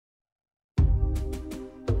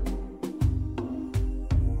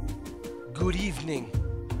Good evening.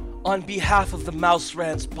 On behalf of the Mouse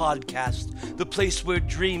Rants podcast, the place where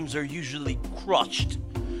dreams are usually crushed,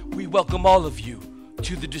 we welcome all of you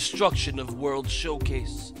to the Destruction of World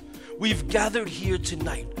Showcase. We've gathered here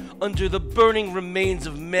tonight under the burning remains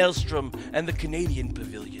of Maelstrom and the Canadian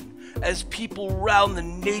Pavilion, as people round the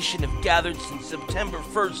nation have gathered since September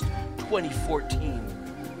 1st,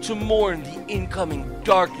 2014, to mourn the incoming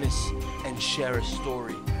darkness and share a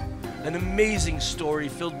story. An amazing story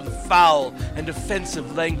filled with foul and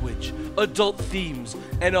offensive language, adult themes,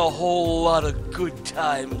 and a whole lot of good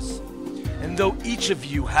times. And though each of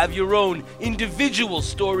you have your own individual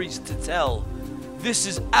stories to tell, this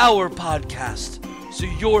is our podcast, so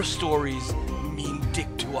your stories mean dick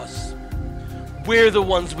to us. We're the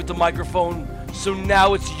ones with the microphone, so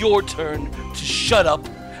now it's your turn to shut up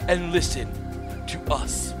and listen to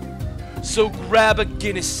us. So grab a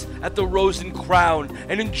Guinness at the Rose and Crown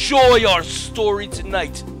and enjoy our story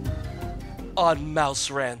tonight on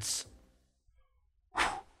Mouse Rants.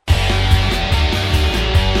 Mouse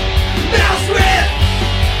Rant!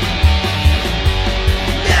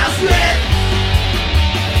 Mouse Rant!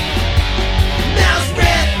 Mouse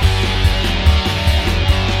Rant!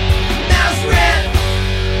 Mouse Rant!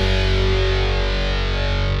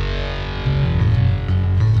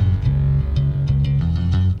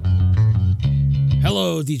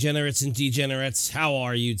 Hello, degenerates and degenerates. How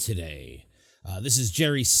are you today? This is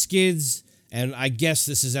Jerry Skids, and I guess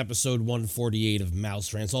this is episode 148 of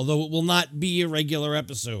Mouse Rants, although it will not be a regular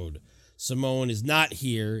episode. Simone is not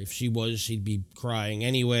here. If she was, she'd be crying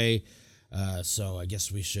anyway, so I guess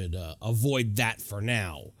we should avoid that for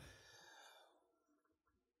now.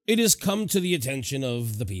 It has come to the attention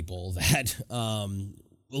of the people that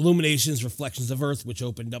Illuminations Reflections of Earth, which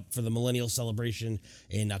opened up for the Millennial Celebration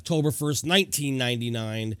in October 1st,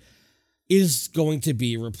 1999, is going to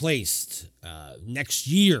be replaced next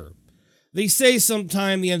year. They say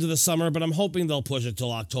sometime the end of the summer, but I'm hoping they'll push it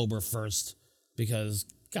till October 1st, because,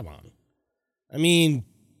 come on. I mean,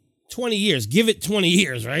 20 years. Give it 20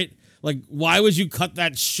 years, right? Like, why would you cut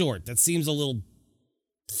that short? That seems a little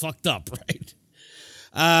fucked up, right?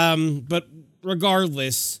 But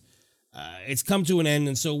regardless, it's come to an end,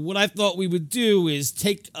 and so what I thought we would do is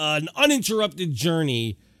take an uninterrupted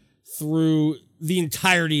journey through the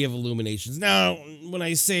entirety of Illuminations. Now, when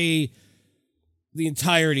I say the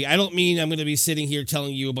entirety, I don't mean I'm going to be sitting here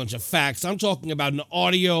telling you a bunch of facts. I'm talking about an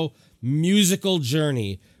audio musical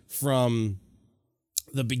journey from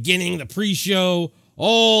the beginning, the pre-show,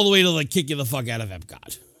 all the way to like kick you the fuck out of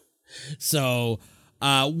Epcot. So,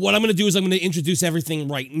 what I'm going to do is I'm going to introduce everything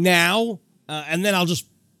right now, and then I'll just,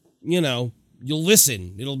 you'll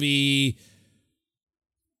listen. It'll be...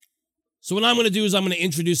 So what I'm going to do is I'm going to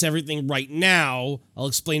introduce everything right now. I'll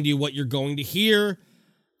explain to you what you're going to hear,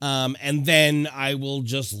 and then I will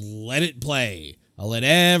just let it play. I'll let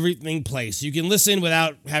everything play, so you can listen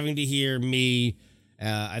without having to hear me.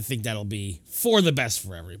 I think that'll be for the best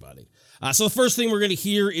for everybody. So the first thing we're going to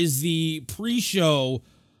hear is the pre-show,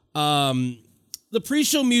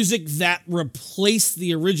 music that replaced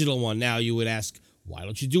the original one. Now you would ask, why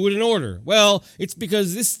don't you do it in order? Well, it's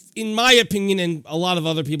because this, in my opinion, and a lot of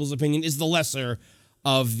other people's opinion, is the lesser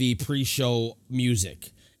of the pre-show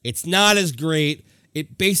music. It's not as great.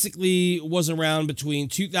 It basically was around between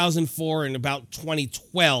 2004 and about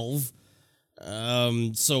 2012.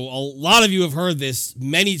 So a lot of you have heard this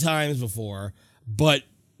many times before, but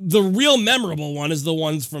the real memorable one is the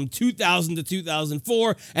ones from 2000 to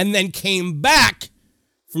 2004, and then came back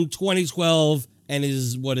from 2012 and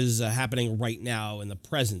is what is happening right now in the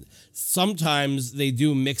present. Sometimes they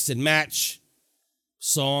do mix and match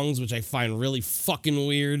songs, which I find really fucking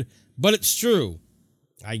weird, but it's true.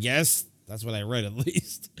 I guess that's what I read, at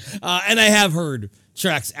least. And I have heard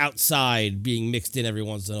tracks outside being mixed in every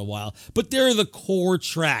once in a while, but they're the core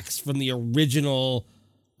tracks from the original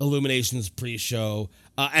Illuminations pre-show,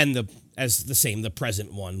 and the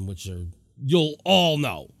present one, which you'll all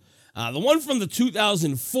know. The one from the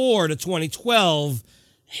 2004 to 2012,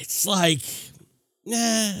 it's like,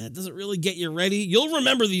 it doesn't really get you ready. You'll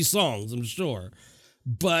remember these songs, I'm sure,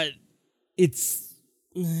 but it's,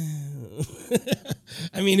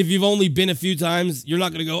 I mean, if you've only been a few times, you're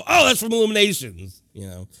not going to go, oh, that's from Illuminations,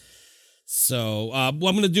 So what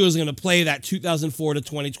I'm going to do is I'm going to play that 2004 to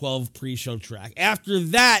 2012 pre-show track. After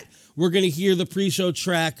that, we're going to hear the pre-show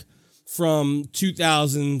track from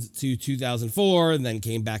 2000 to 2004, and then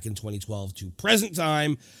came back in 2012 to present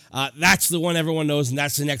time. That's the one everyone knows, and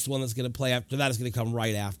that's the next one that's going to play after that. Is going to come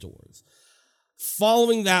right afterwards.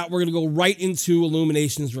 Following that, we're going to go right into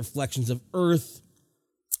Illuminations Reflections of Earth.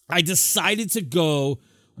 I decided to go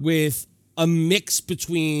with a mix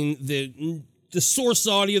between the source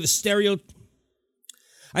audio, the stereo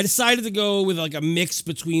I decided to go with like a mix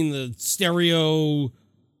between the stereo.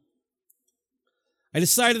 I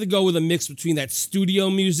decided to go with a mix between that studio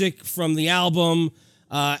music from the album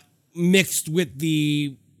mixed with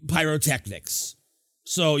the pyrotechnics.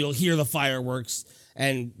 So you'll hear the fireworks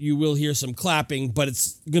and you will hear some clapping, but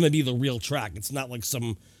it's going to be the real track. It's not like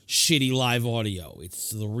some shitty live audio.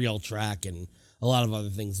 It's the real track and a lot of other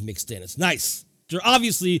things mixed in. It's nice.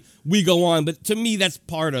 Obviously, We Go On, but to me, that's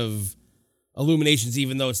part of Illuminations,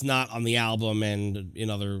 even though it's not on the album and in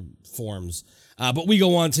other forms. But We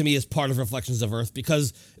Go On, to me, is part of Reflections of Earth,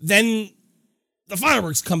 because then the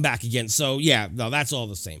fireworks come back again. So, yeah, no, that's all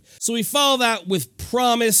the same. So we follow that with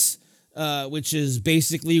Promise, which is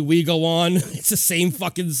basically We Go On. It's the same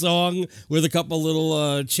fucking song with a couple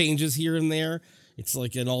little changes here and there. It's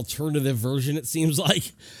like an alternative version, it seems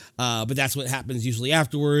like. But that's what happens usually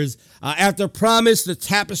afterwards. After Promise, the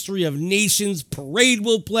Tapestry of Nations Parade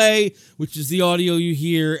will play, which is the audio you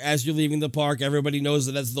hear as you're leaving the park. Everybody knows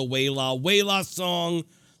that that's the Wayla Wayla song.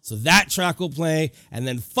 So that track will play. And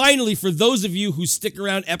then finally, for those of you who stick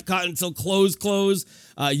around Epcot until close,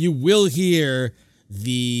 you will hear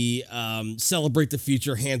the Celebrate the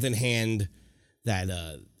Future Hand in Hand that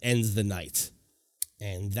ends the night.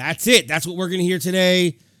 And that's it. That's what we're going to hear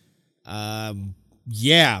today.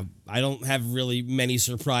 Yeah, I don't have really many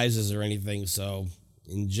surprises or anything, so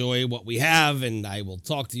enjoy what we have, and I will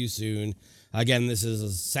talk to you soon. Again, this is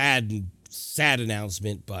a sad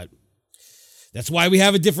announcement, but that's why we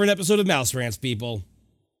have a different episode of Mouse Rants, people.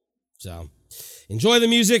 So enjoy the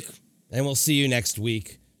music, and we'll see you next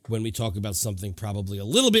week when we talk about something probably a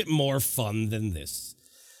little bit more fun than this.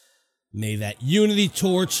 May that unity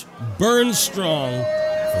torch burn strong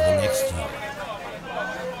for the next year.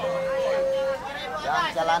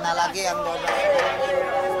 Celana lagi yang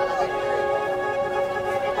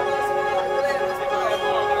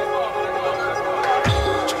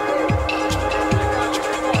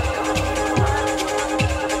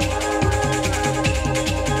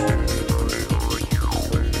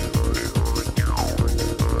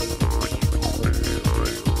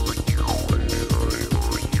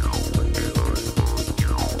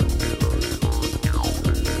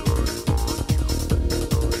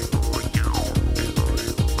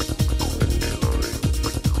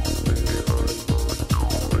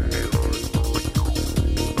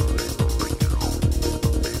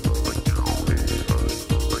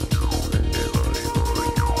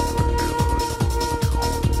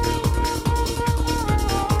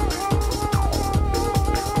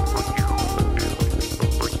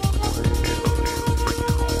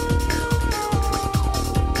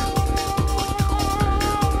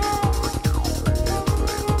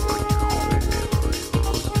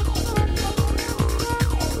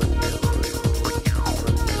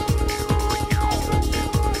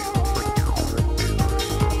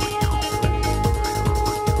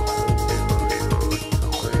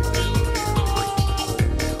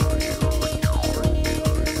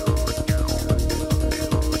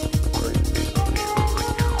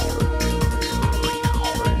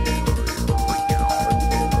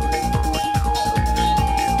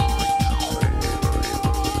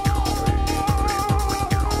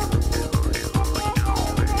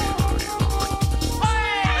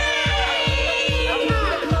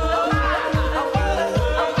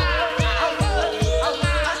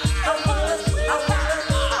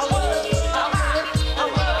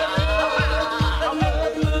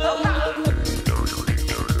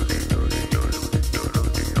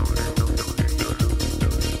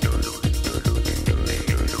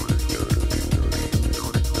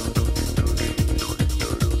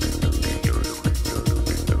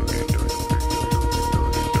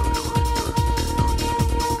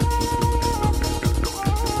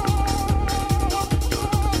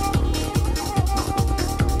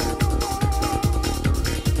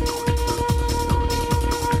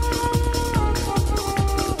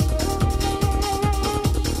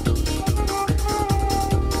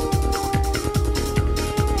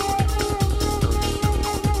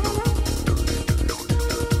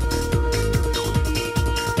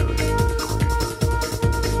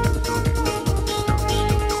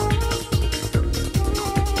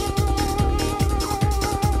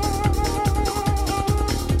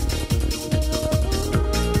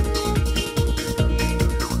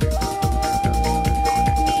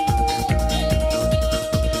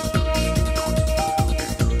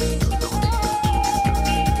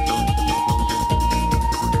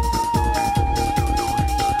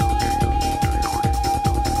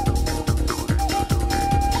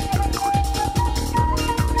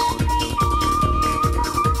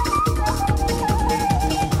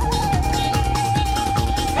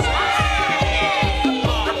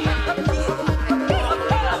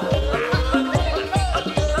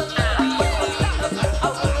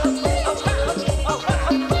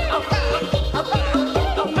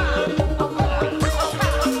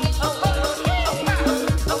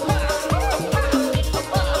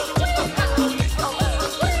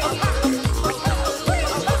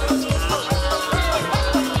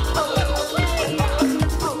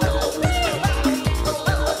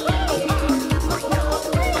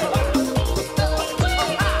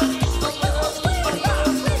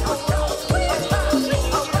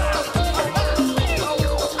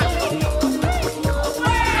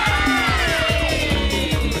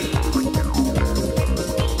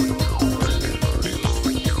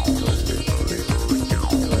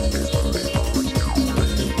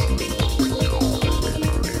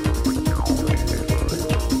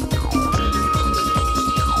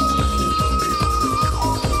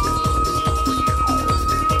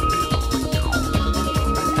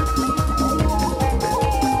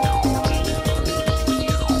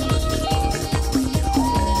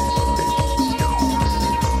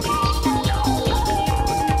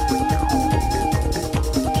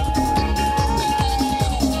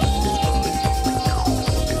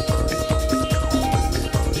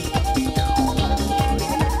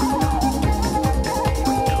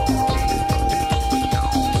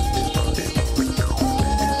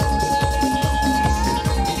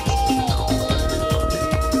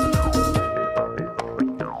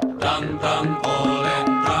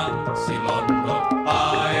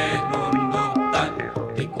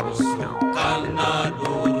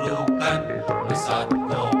nadurukan, besar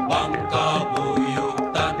gobang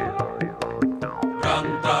kabuyutan,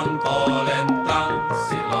 rang-rang kolentang,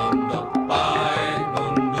 silondok pae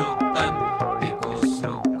nundukan, tikus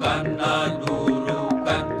rukan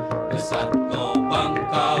nadurukan, besar gobang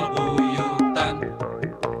kabuyutan,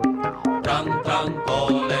 rang-rang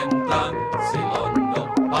kolentang, silondok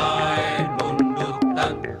pae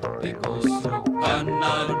nundukan, tikus rukan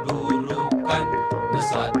nadurukan,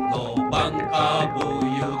 besar gobang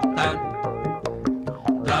kabuyutan,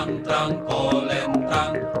 rang-rang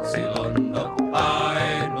kolentang, silondok pae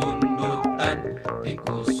nundutan,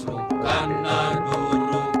 tikus rukan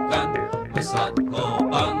nadurukan, besar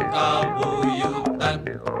gobang kabuyutan,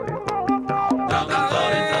 rang-rang kolentang, silondok pae nundutan, rang-rang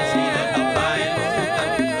kolentang, silondok pae nundutan,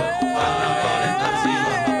 rang-rang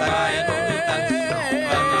kolentang, silondok pae nundutan,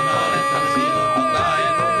 rang-rang kolentang, silondok pae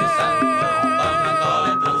nundutan, rang-rang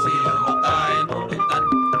kolentang, silondok pae nundutan,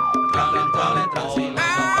 rang-rang kolentang,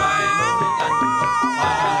 silondok pae nundutan,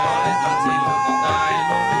 rang-rang kolentang, silondok pae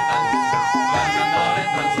nundutan, rang-rang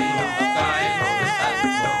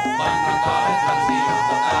kolentang, silondok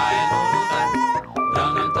pae nundutan,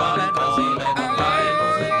 rang-rang kolentang, silondok pae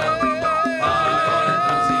nundutan, rang-rang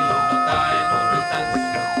kolentang, silondok pae nundutan,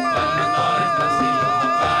 rang-rang kolentang,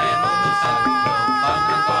 silondok pae nundutan,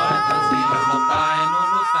 rang-rang kolentang, silondok pae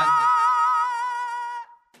nundutan.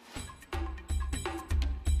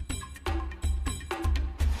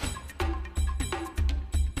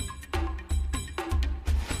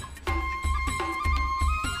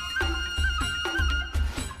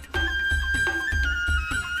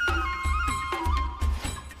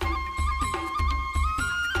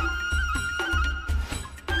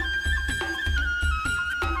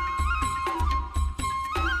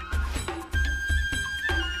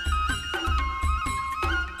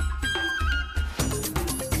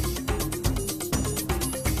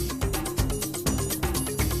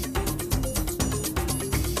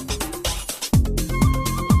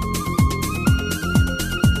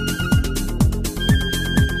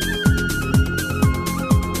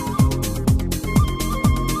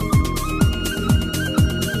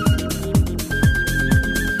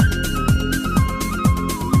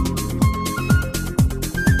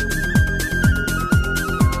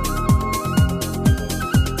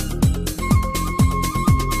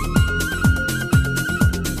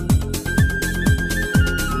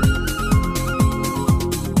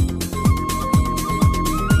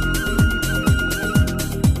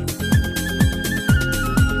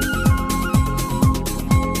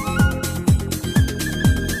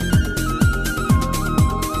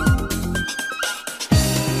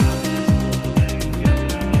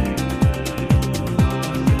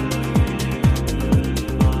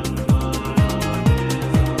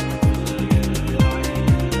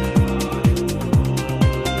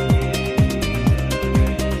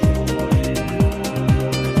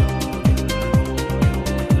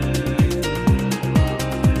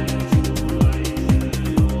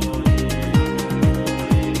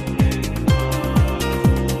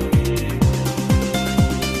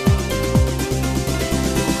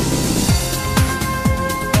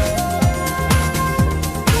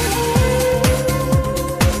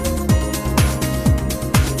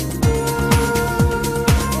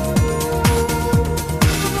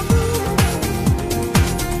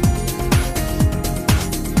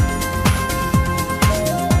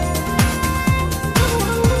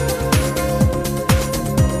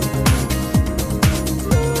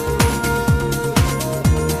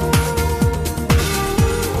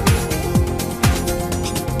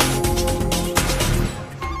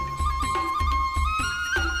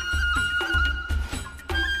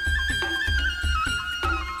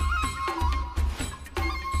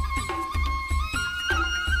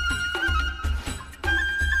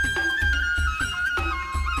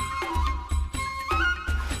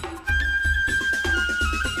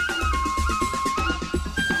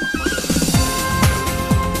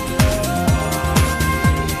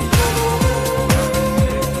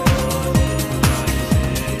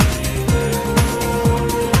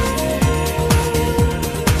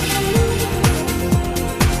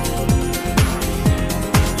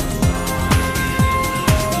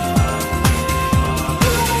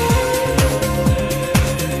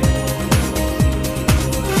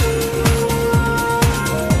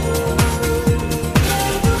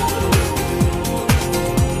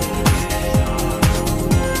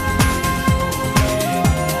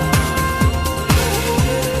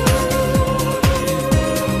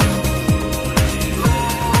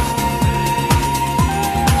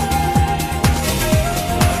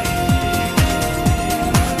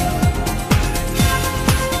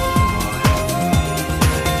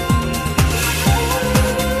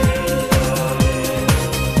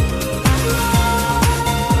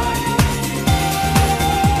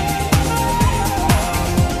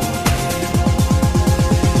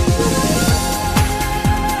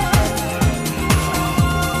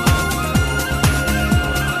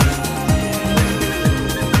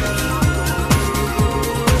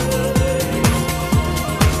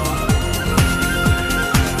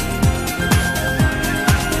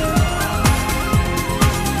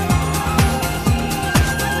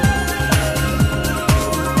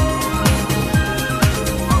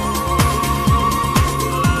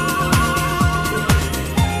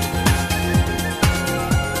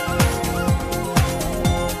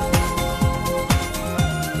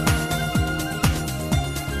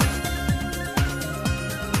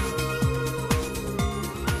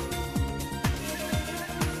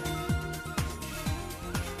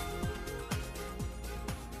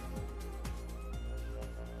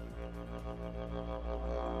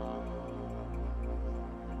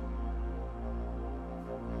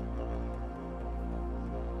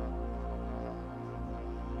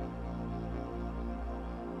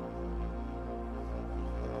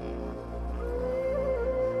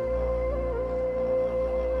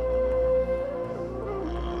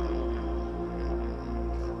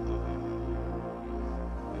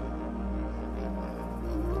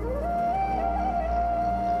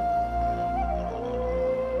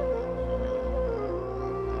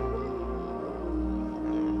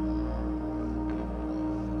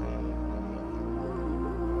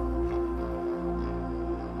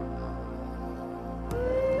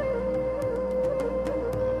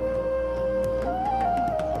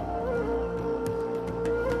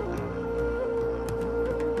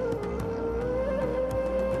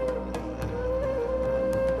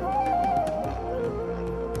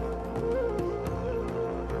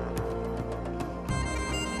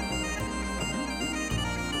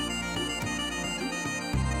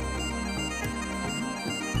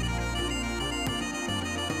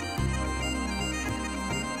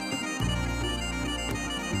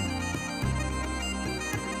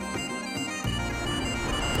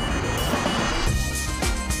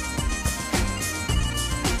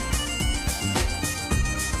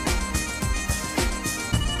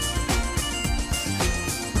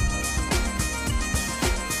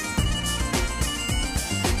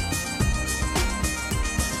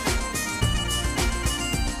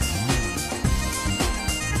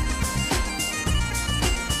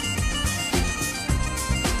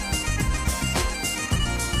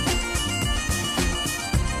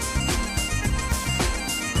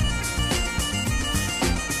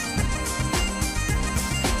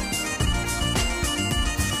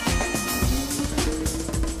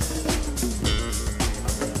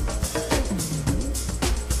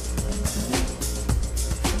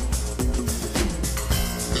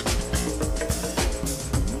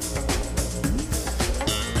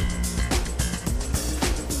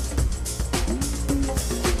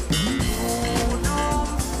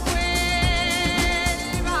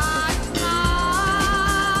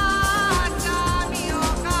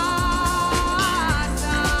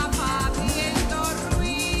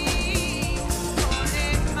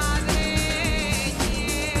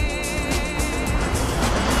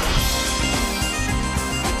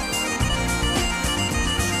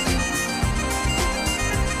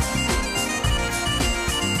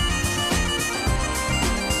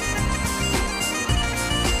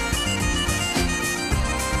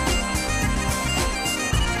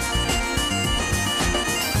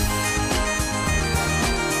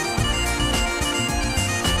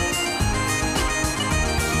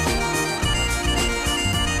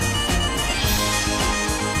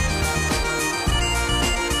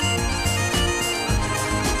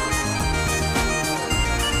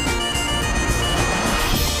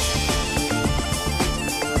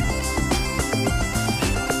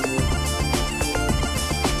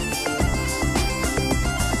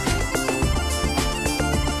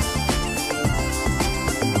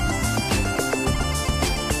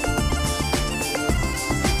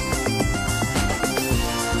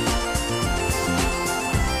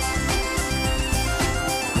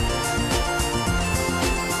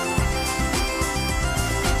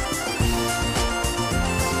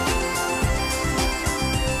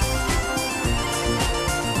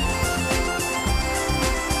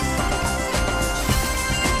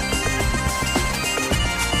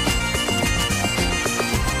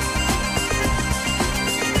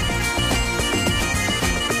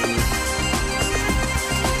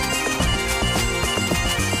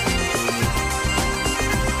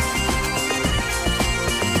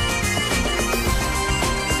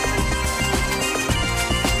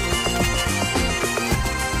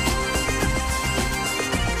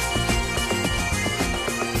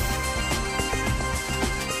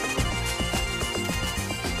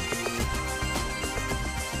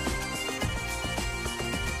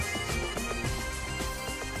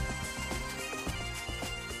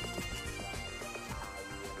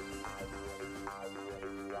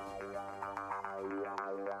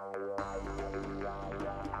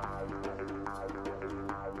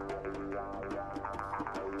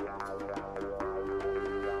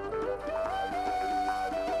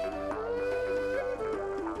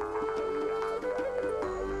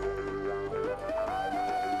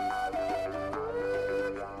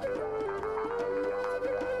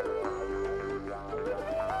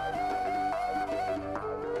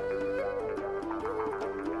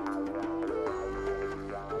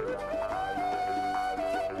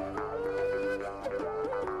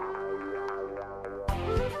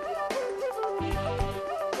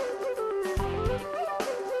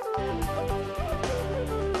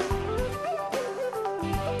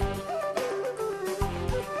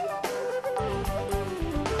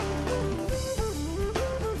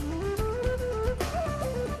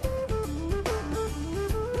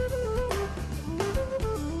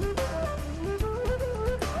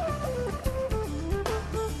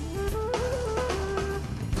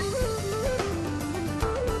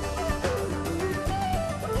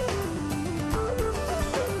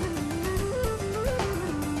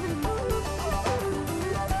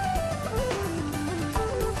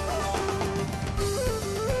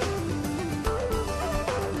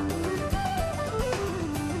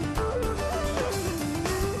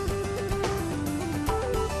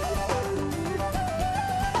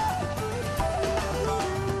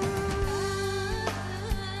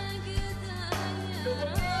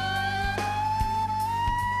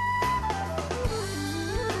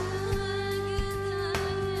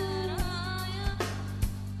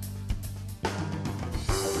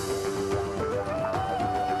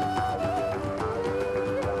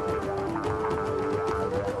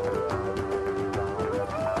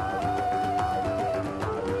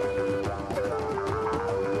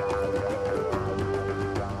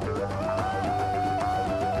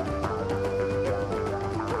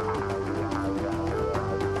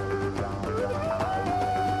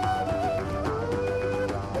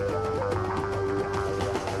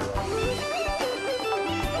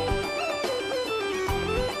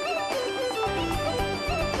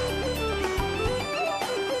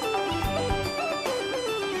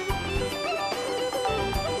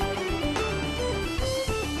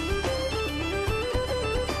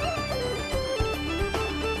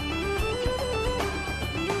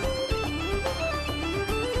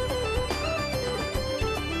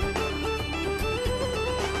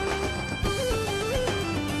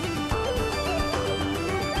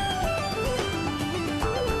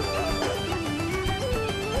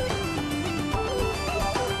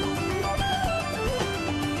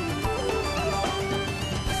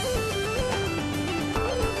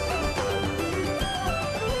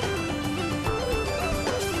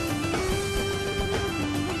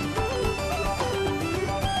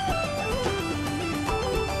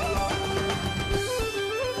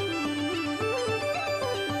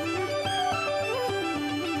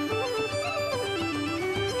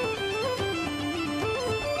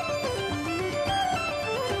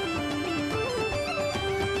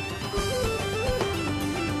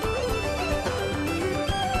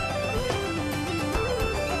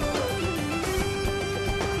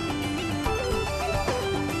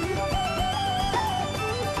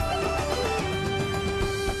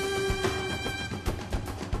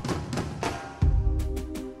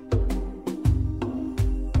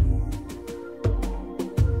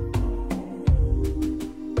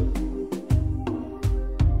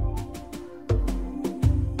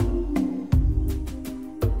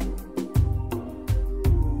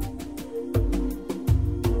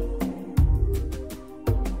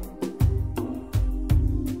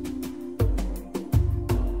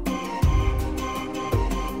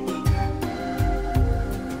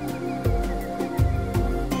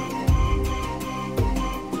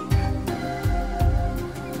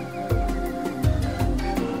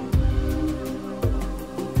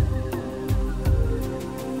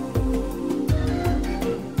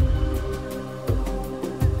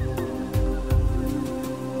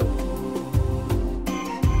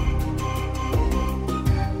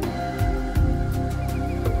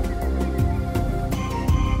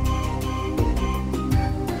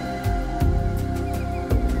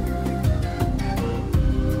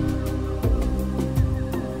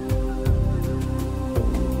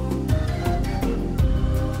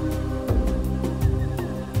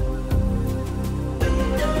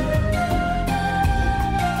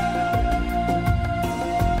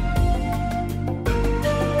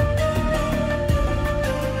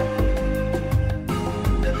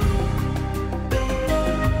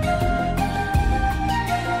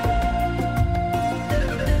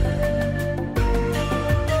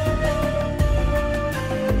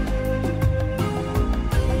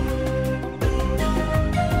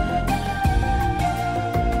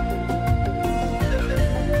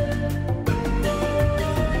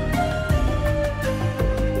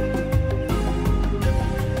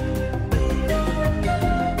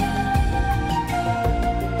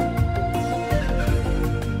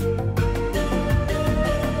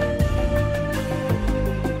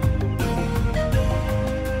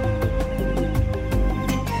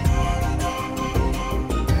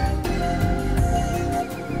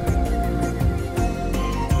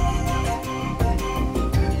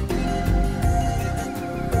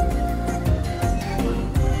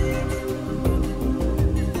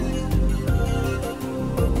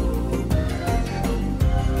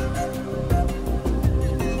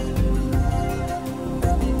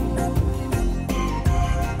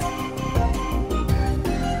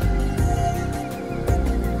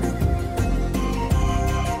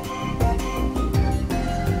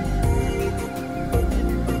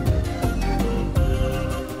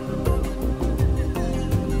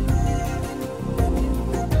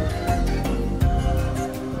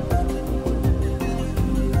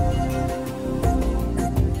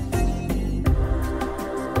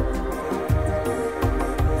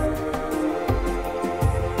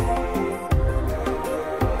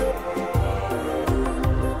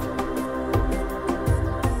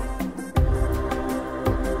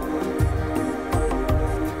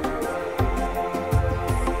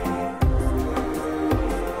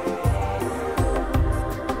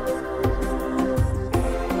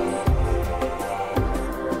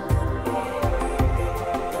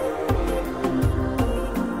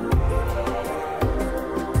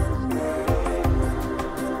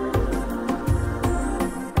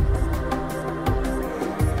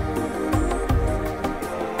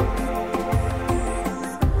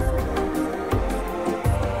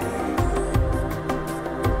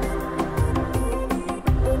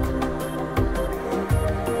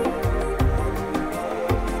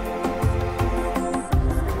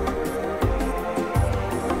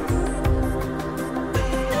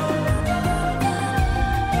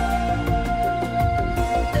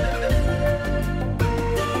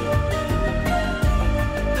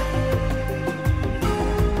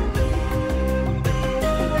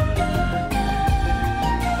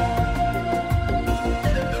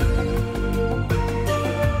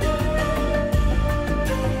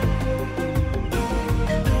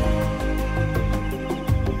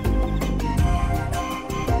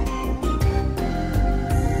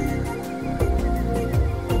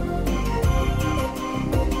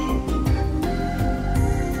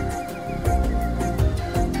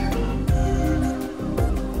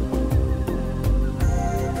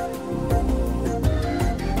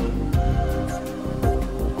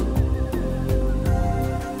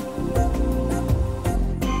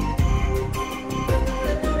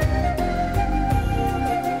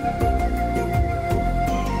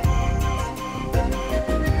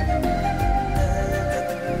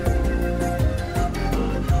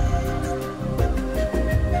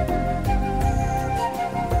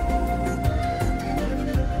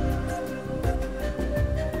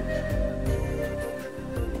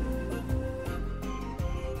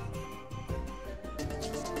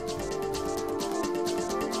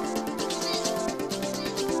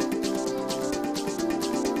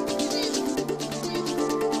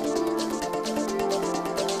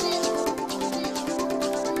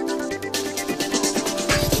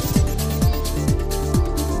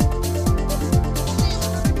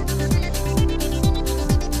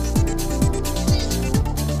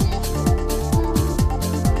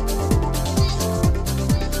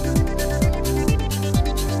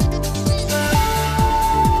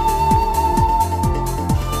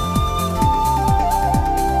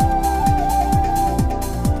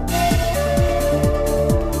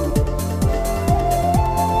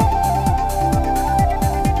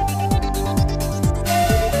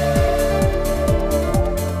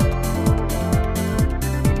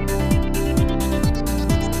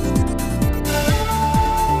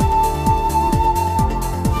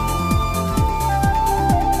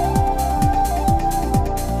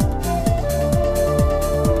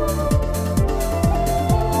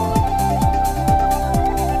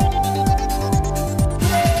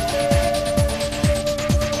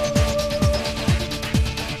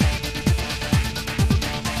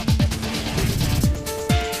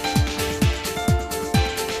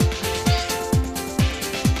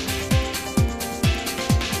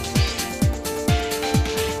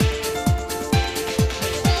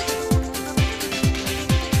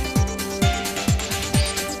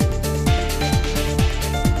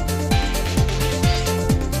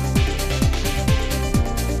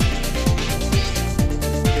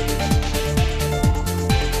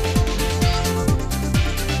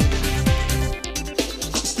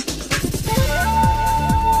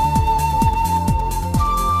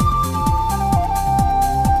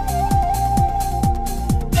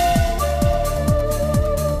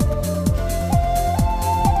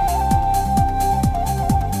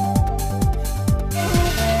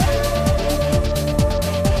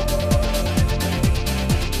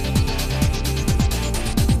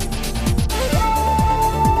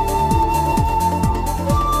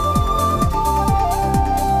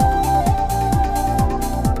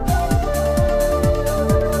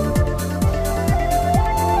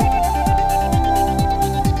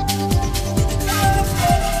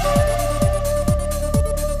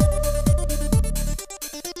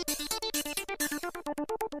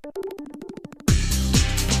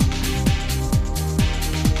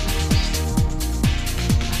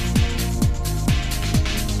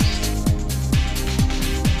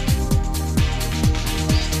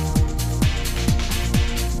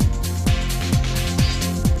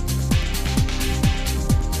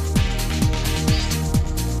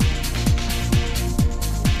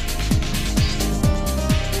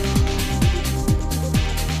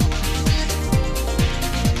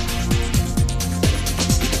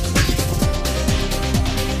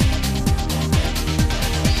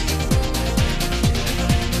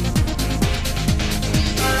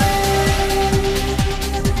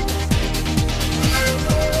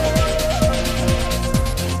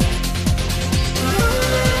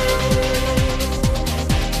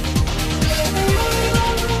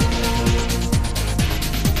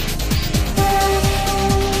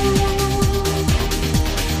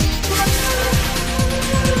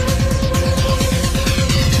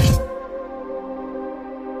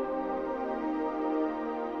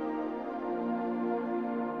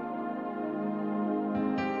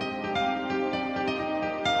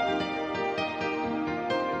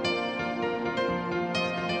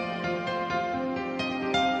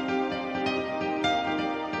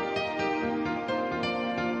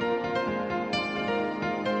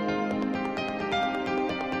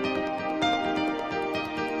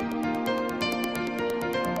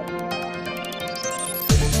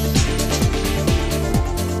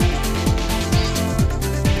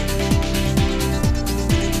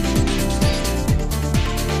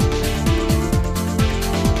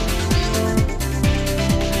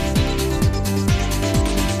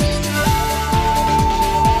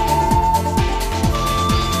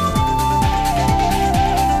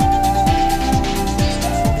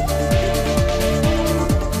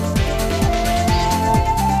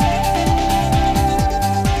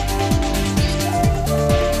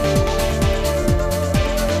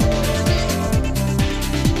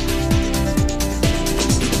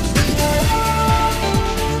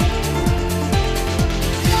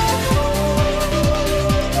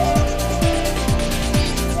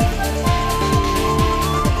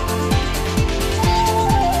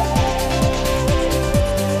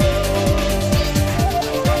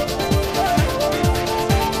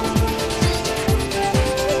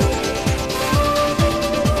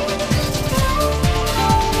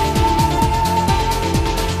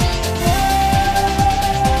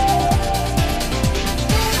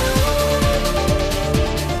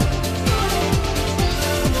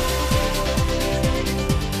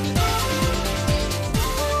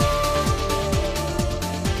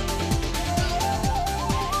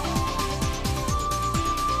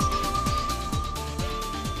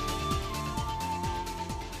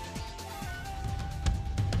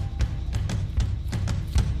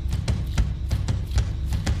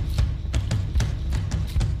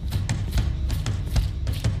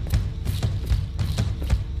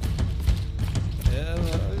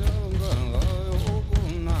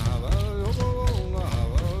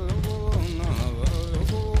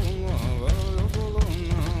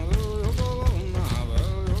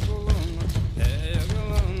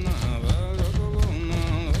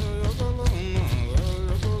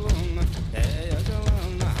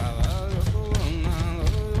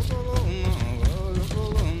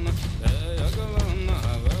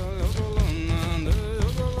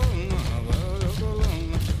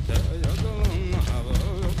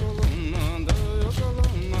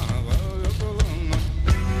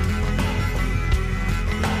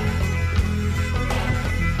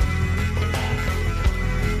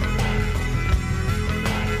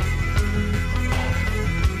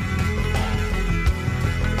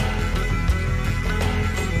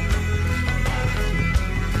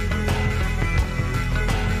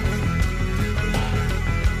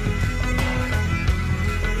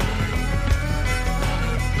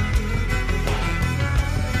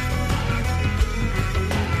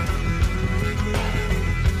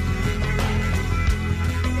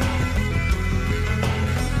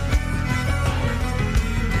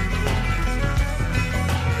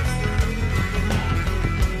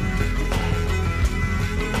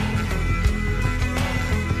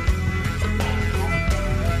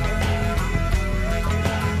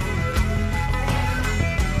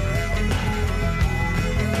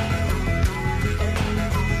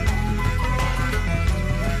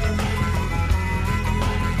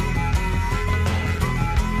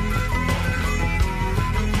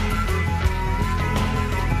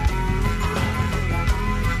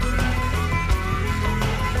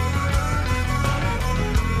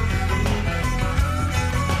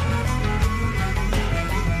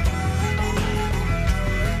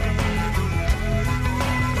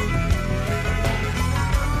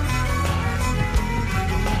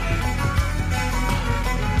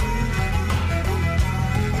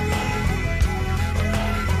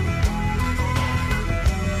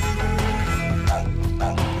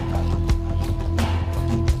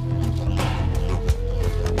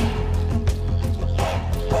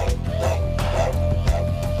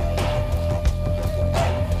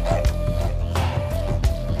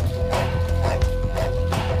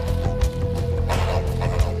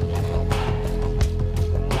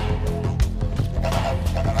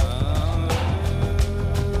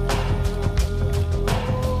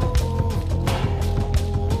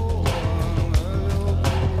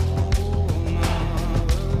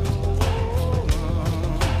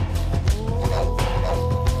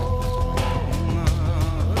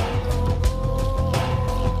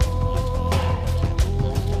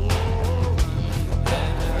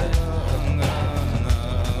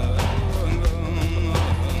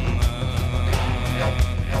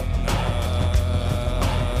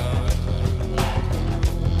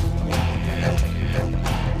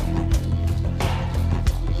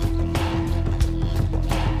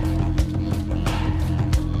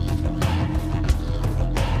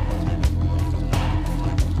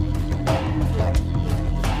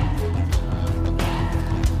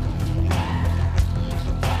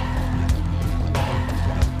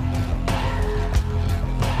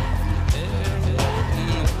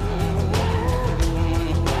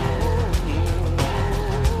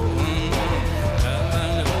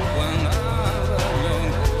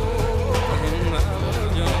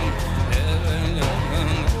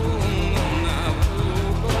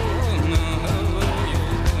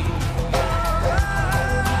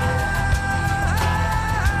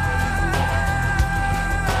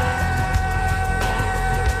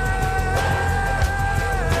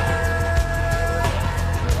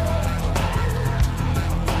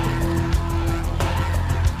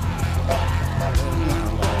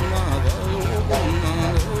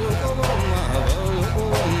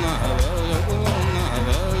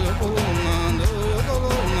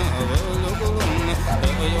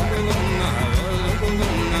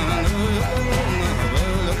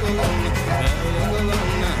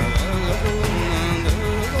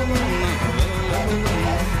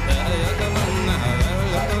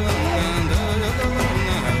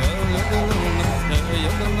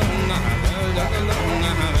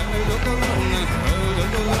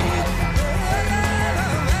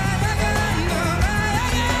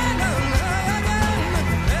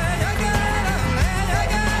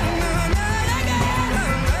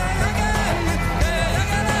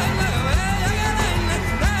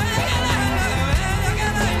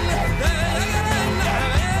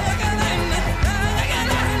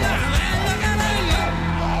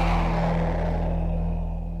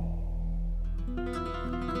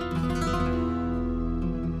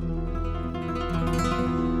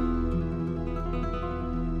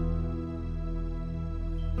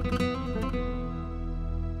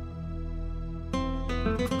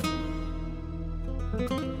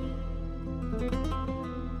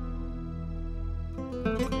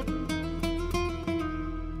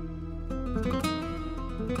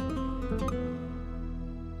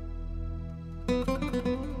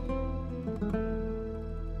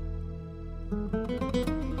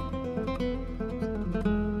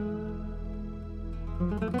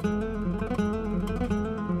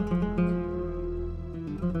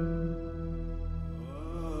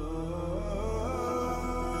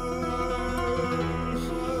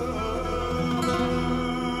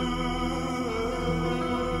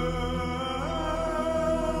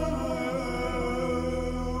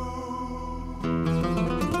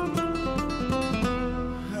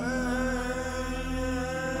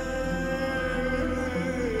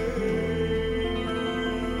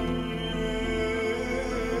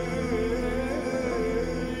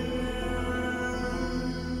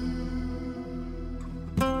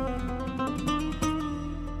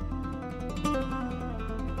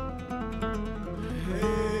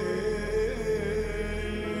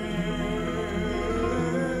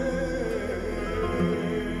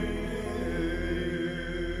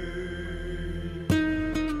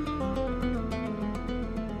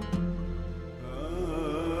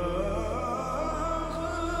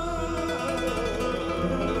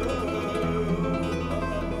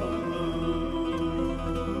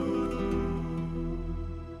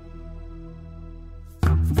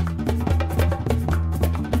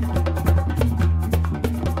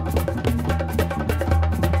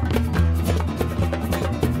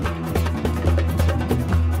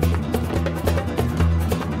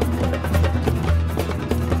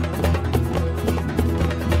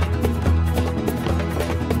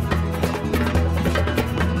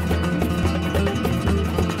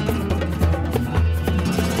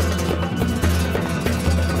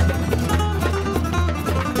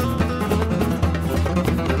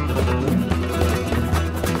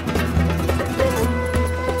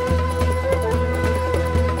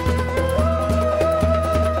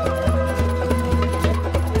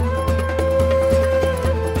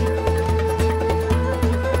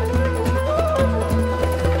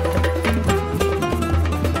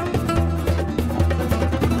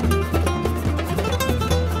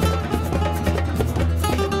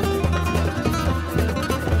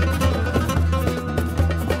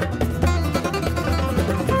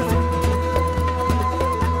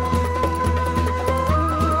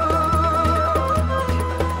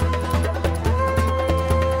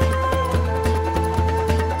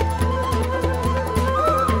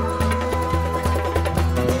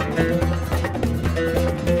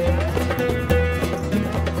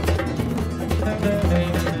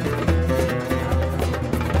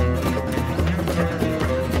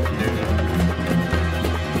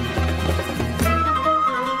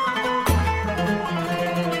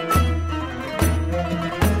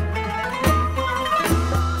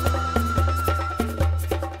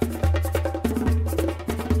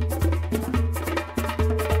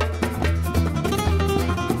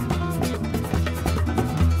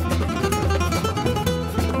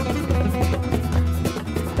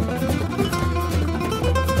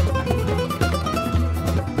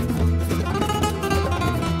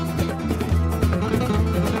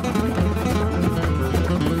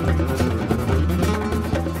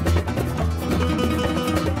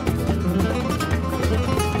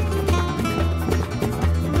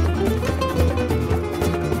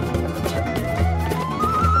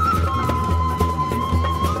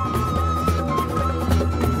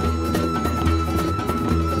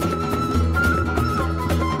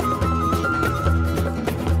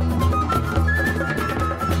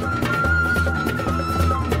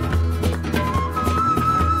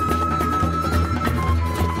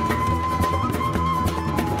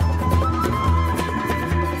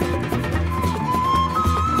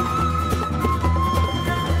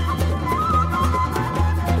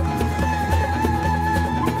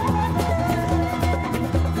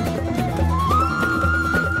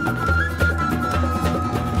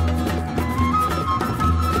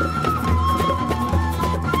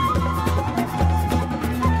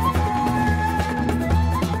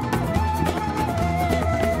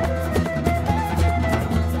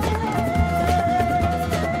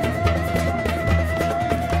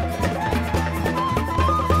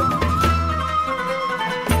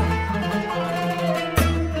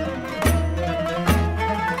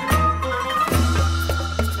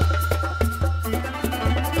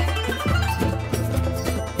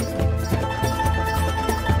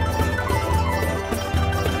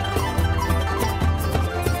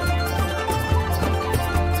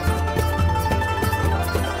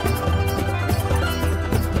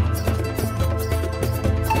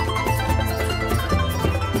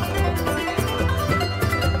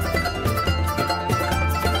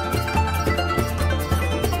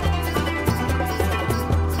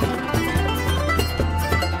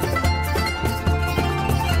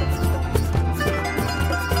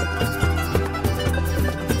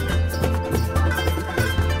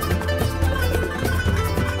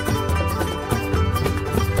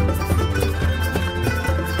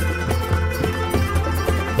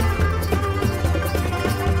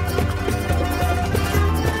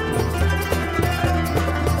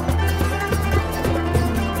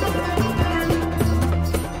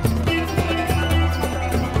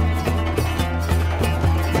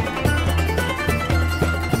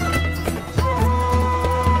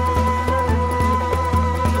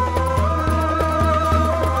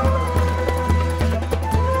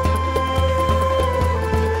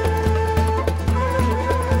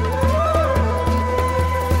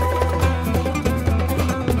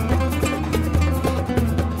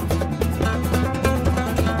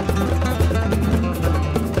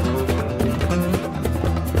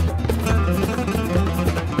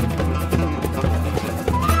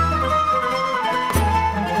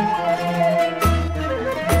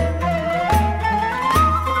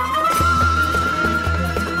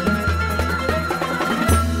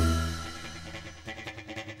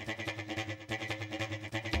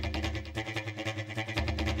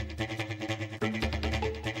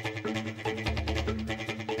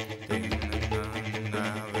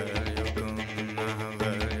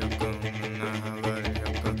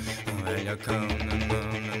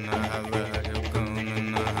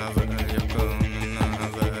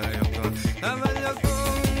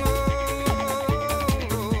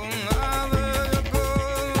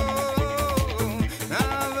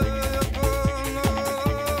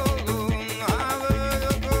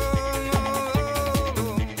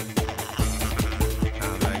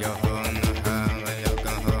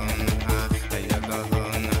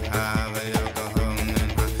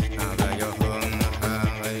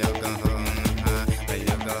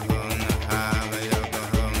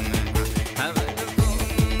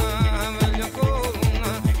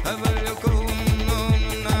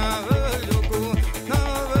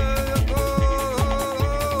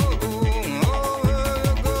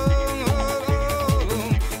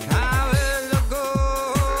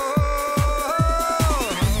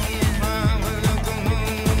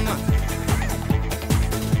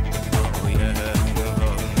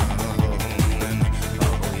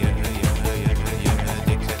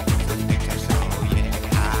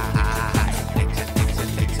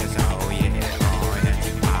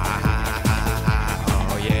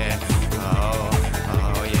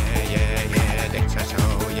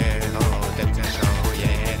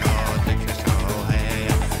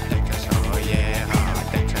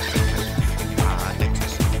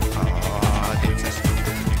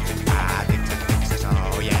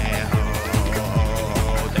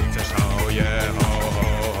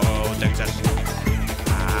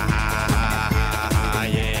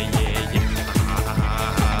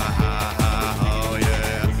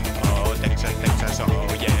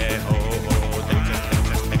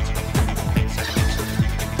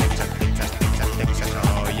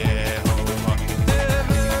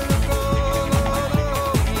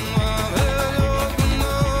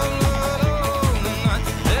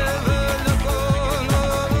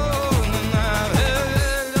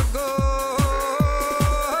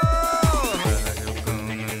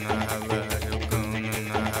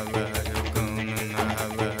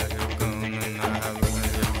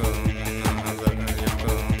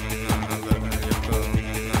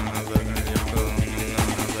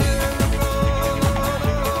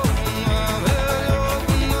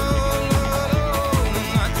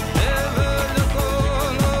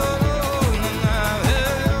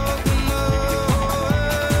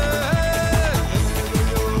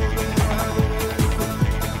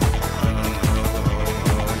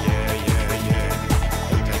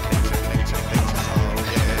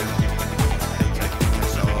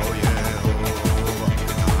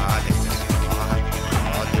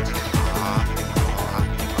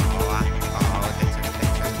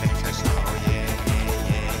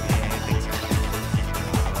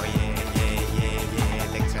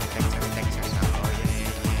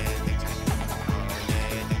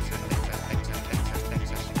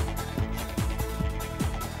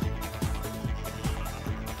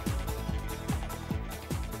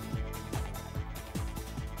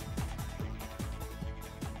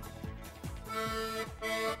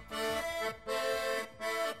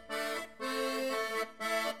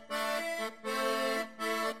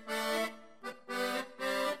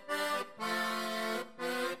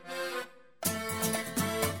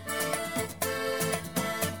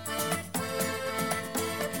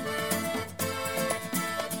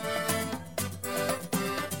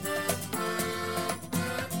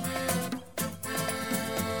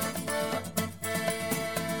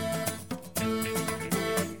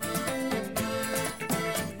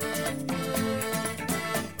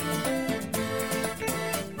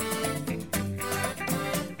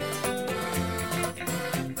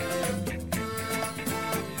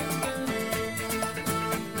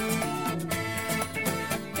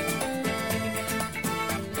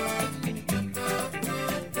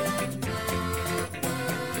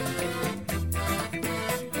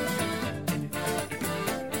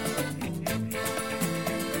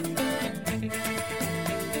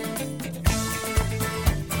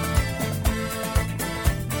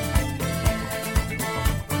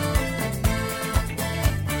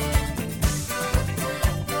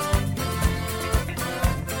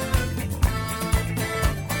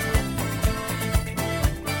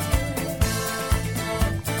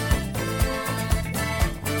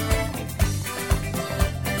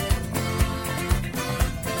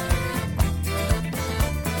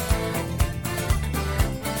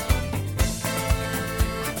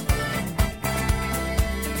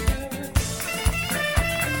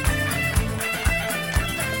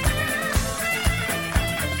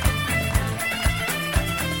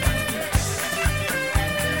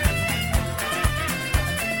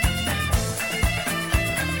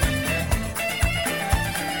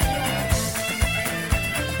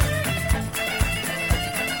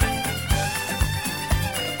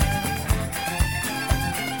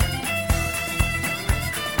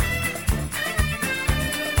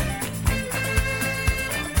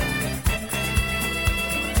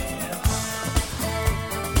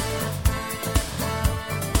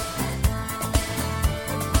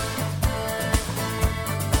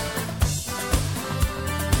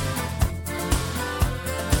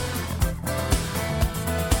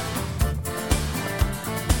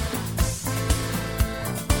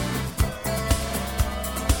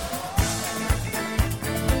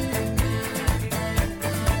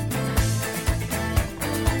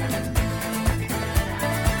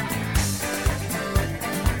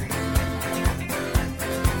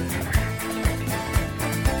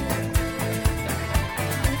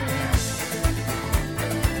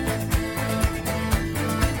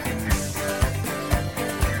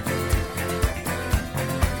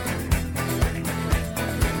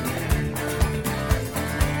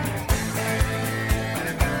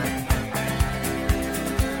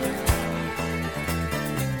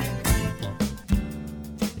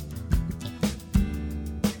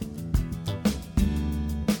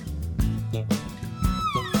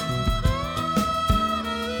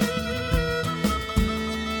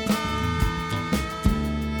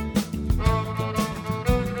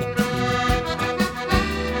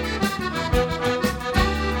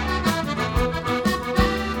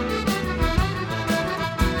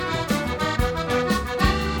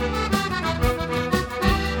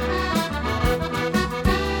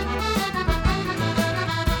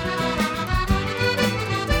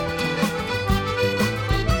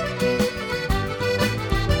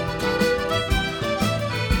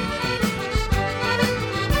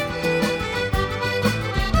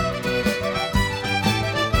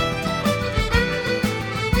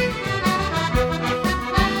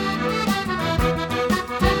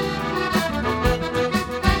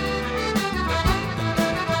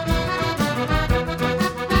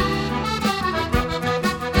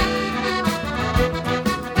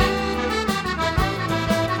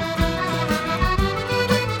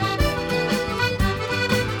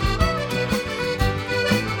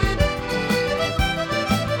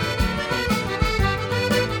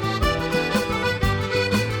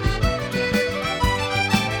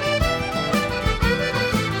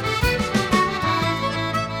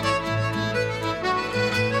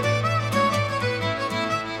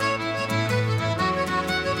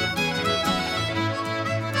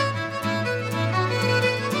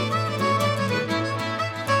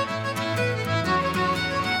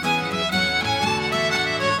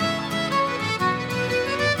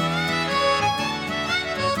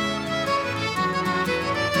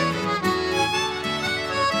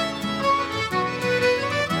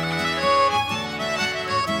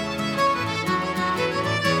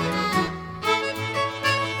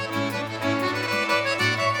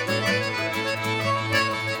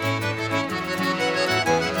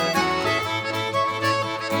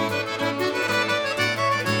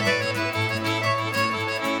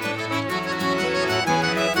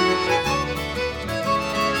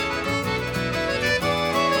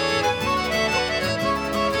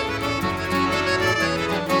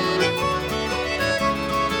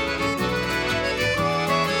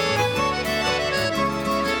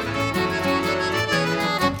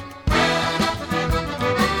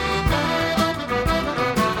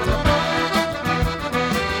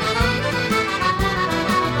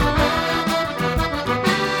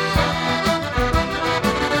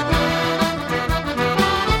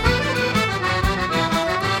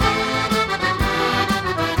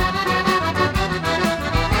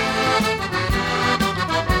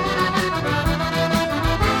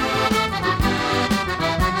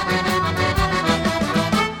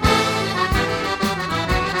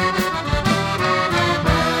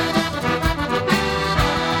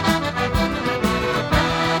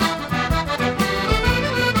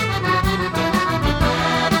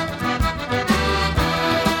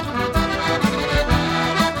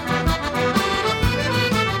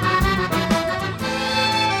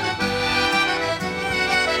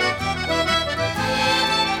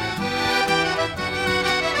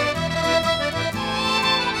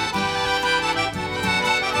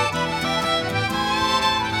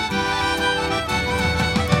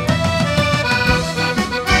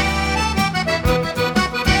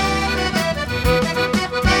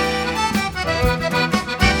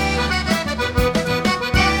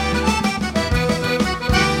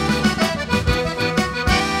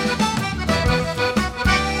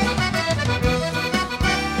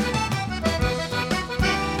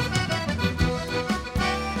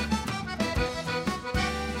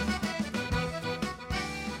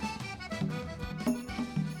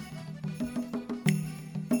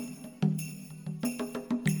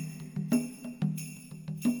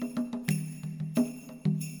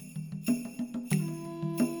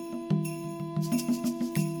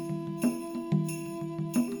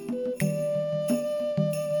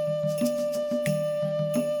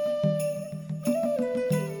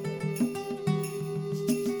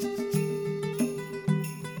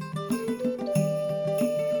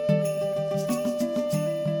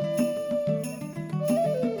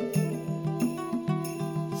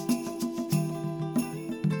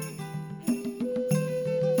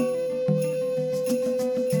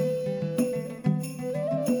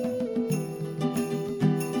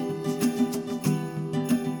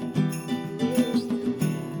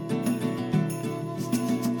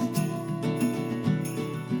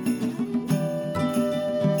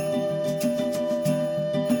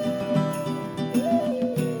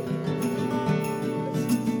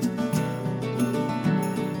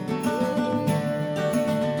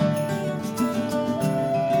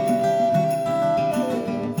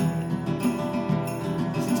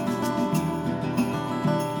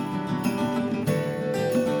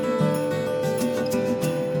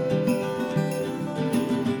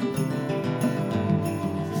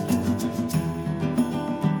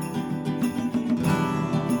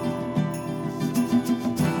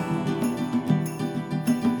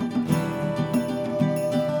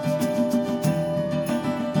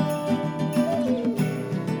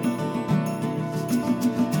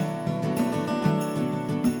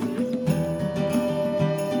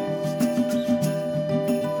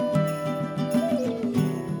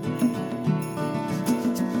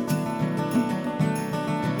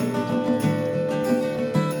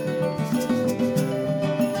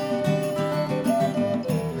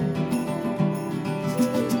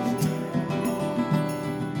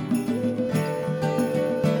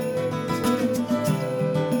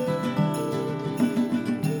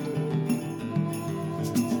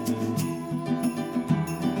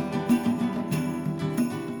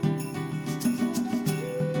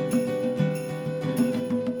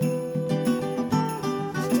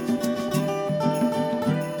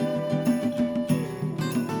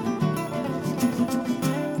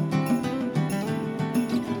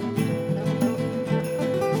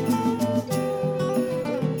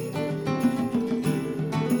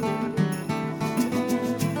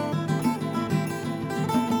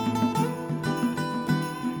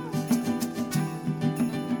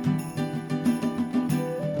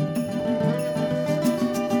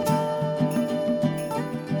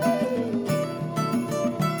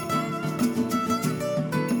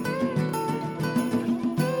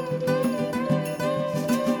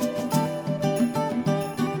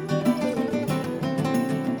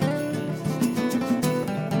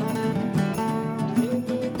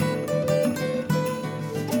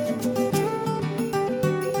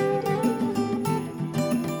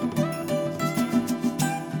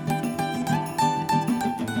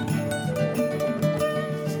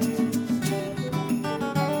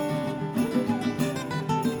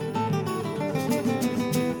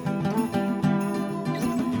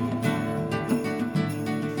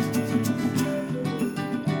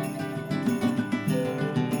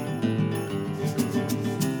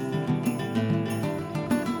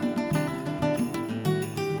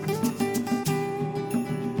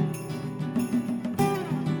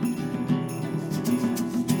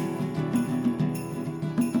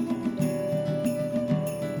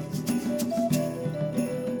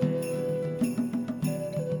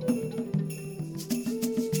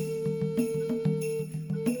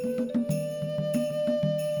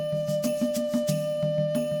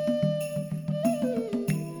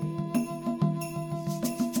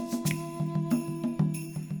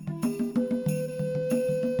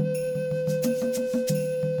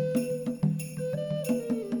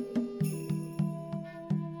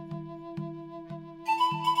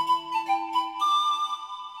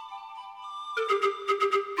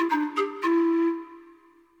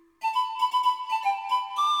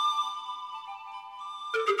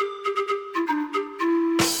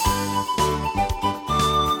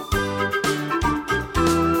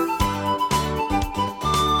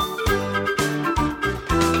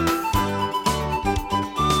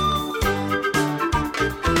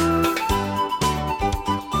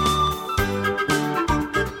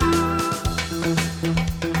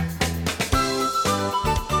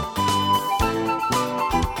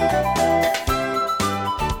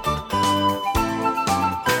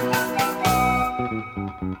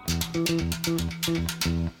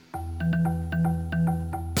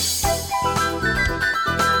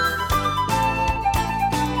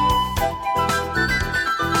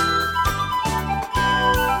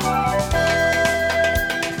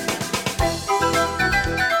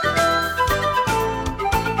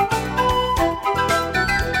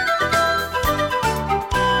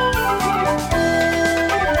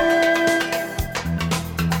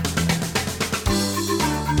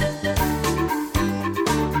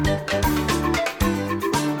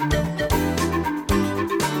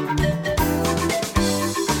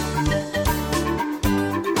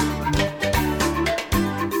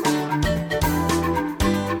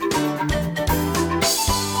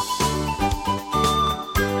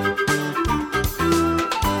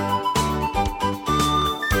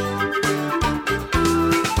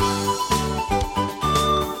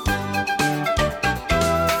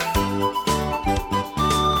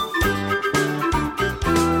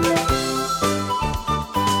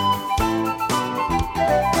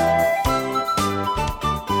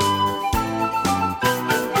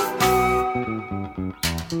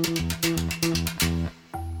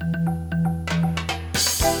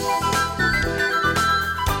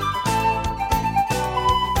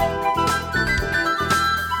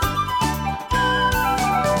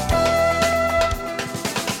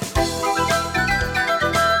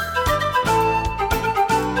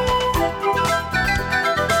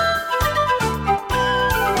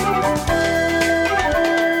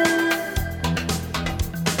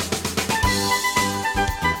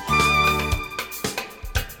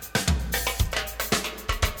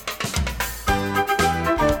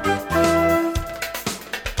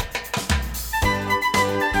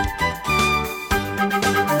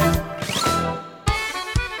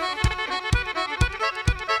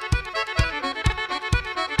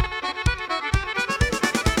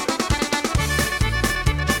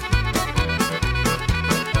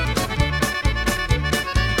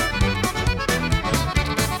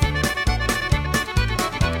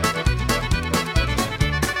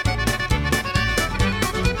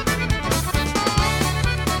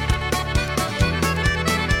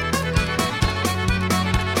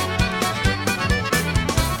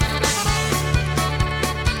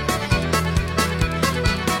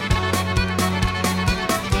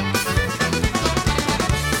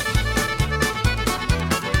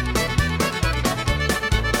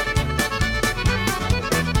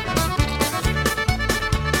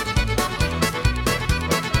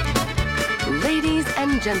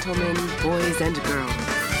 and gentlemen, boys and girls,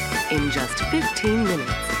 in just 15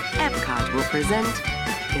 minutes, Epcot will present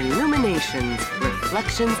Illuminations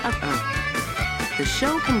Reflections of Earth. The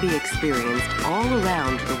show can be experienced all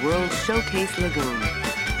around the World Showcase Lagoon.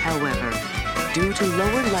 However, due to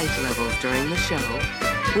lower light levels during the show,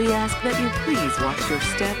 we ask that you please watch your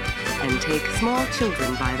step and take small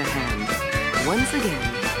children by the hand. Once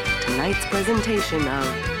again, tonight's presentation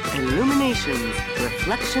of Illuminations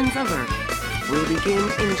Reflections of Earth will begin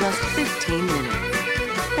in just 15 minutes.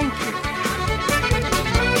 Thank you.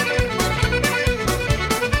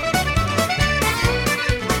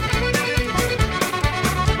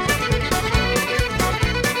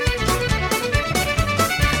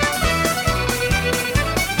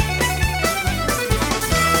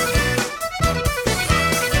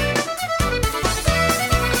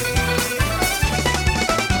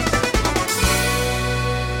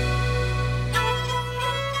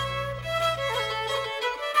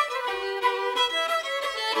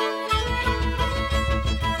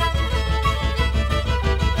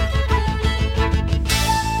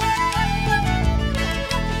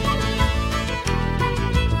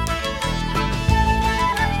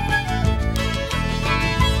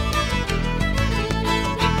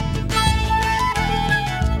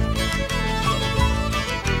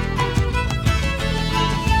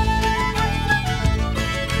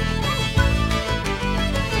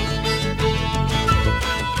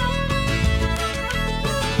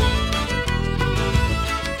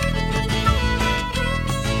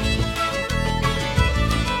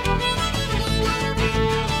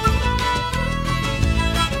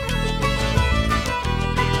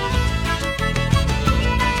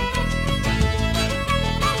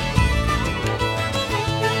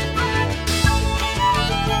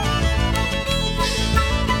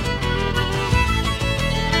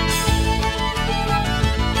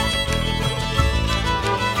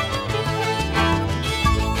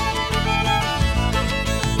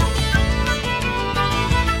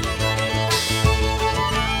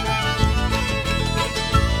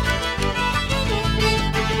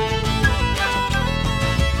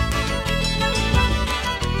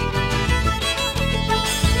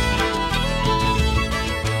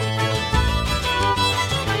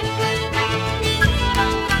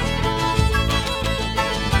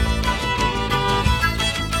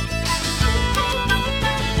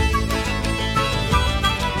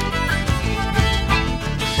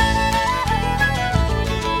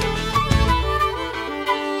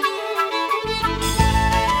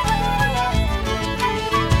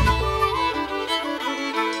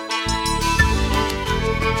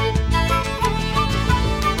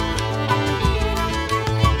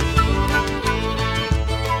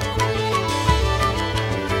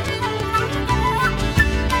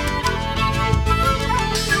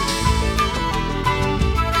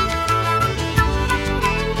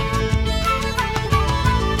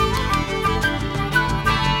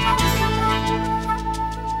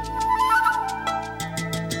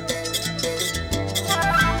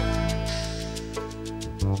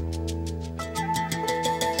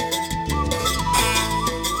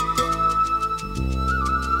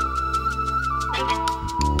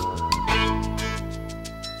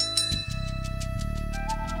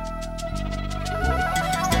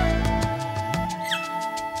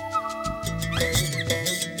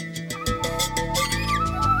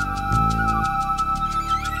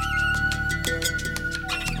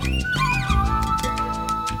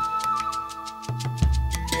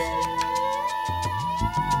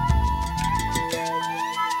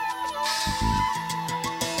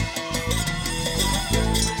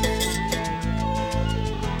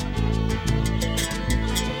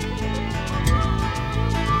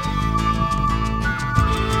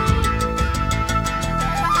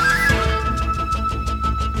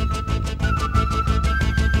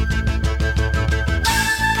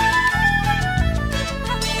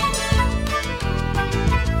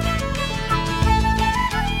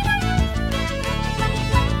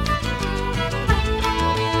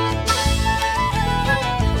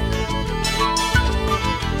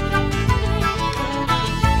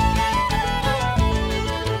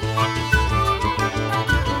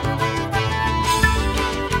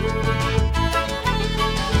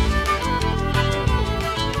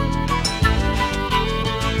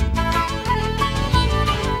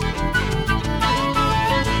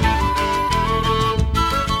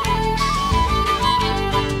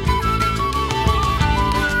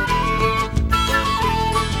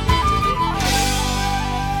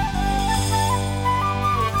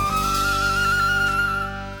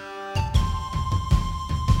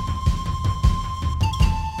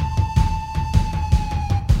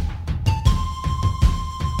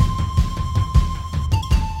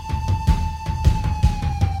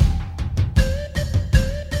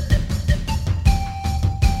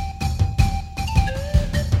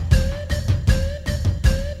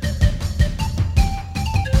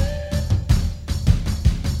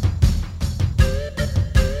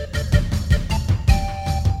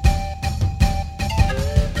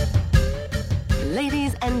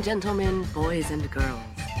 and gentlemen, boys and girls,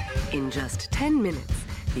 in just 10 minutes,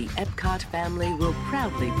 the Epcot family will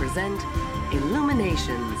proudly present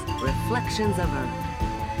Illuminations, Reflections of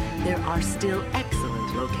Earth. There are still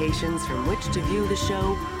excellent locations from which to view the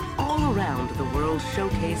show all around the World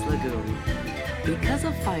Showcase Lagoon. Because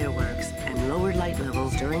of fireworks and lower light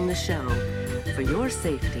levels during the show, for your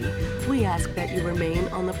safety, we ask that you remain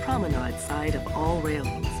on the promenade side of all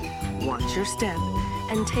railings. Watch your step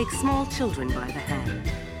and take small children by the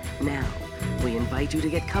hand. Now, we invite you to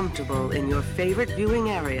get comfortable in your favorite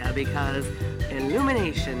viewing area because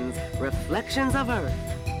Illuminations, Reflections of Earth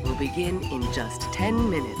will begin in just 10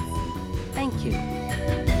 minutes. Thank you.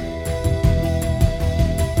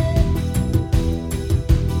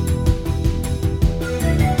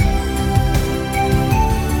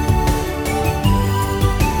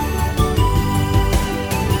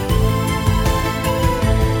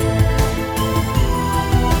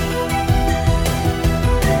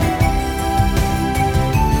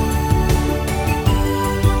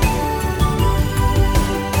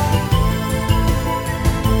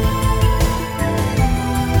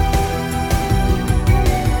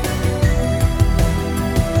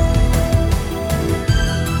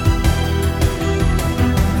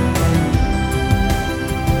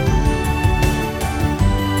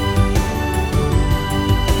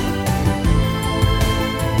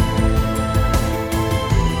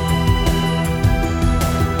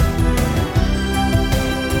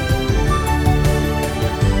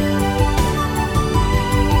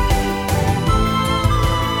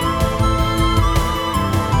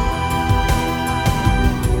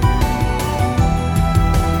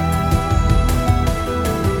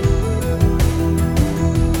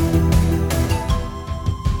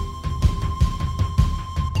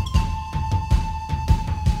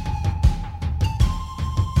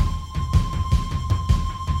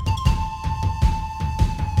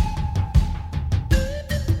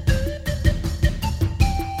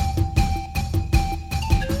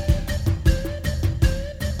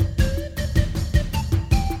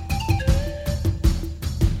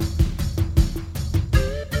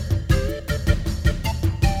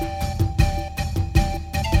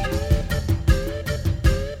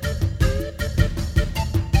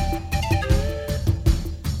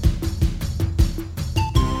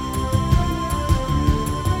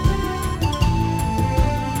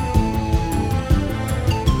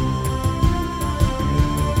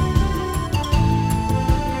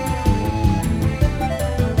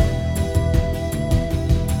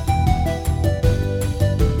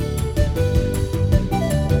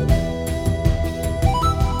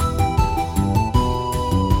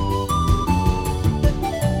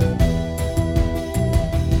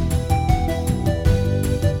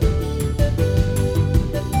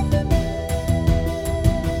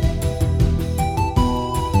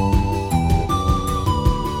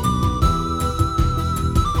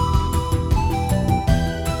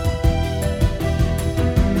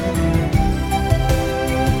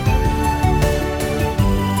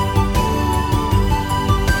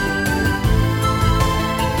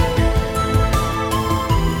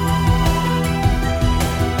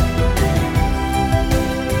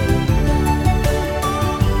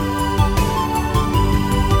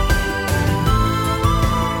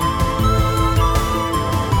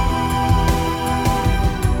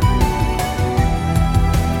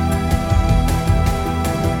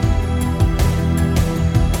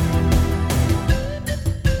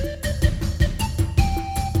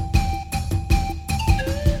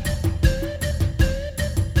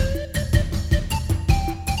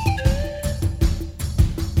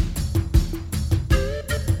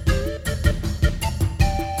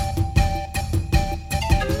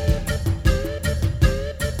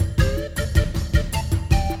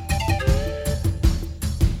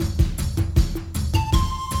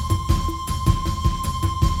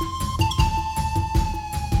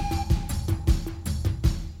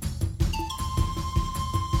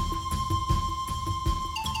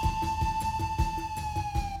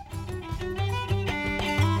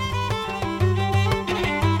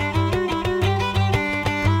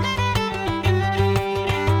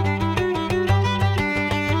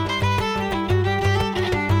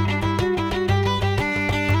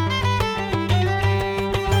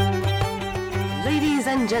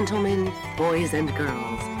 Gentlemen, boys and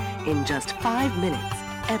girls, in just 5 minutes,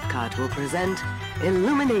 Epcot will present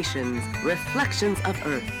Illuminations, Reflections of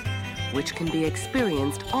Earth, which can be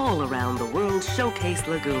experienced all around the World Showcase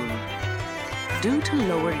Lagoon. Due to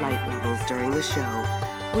lower light levels during the show,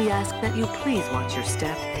 we ask that you please watch your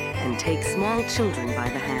step and take small children by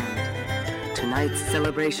the hand. Tonight's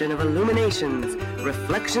celebration of Illuminations,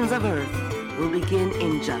 Reflections of Earth, will begin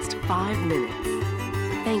in just 5 minutes.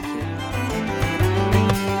 Thank you.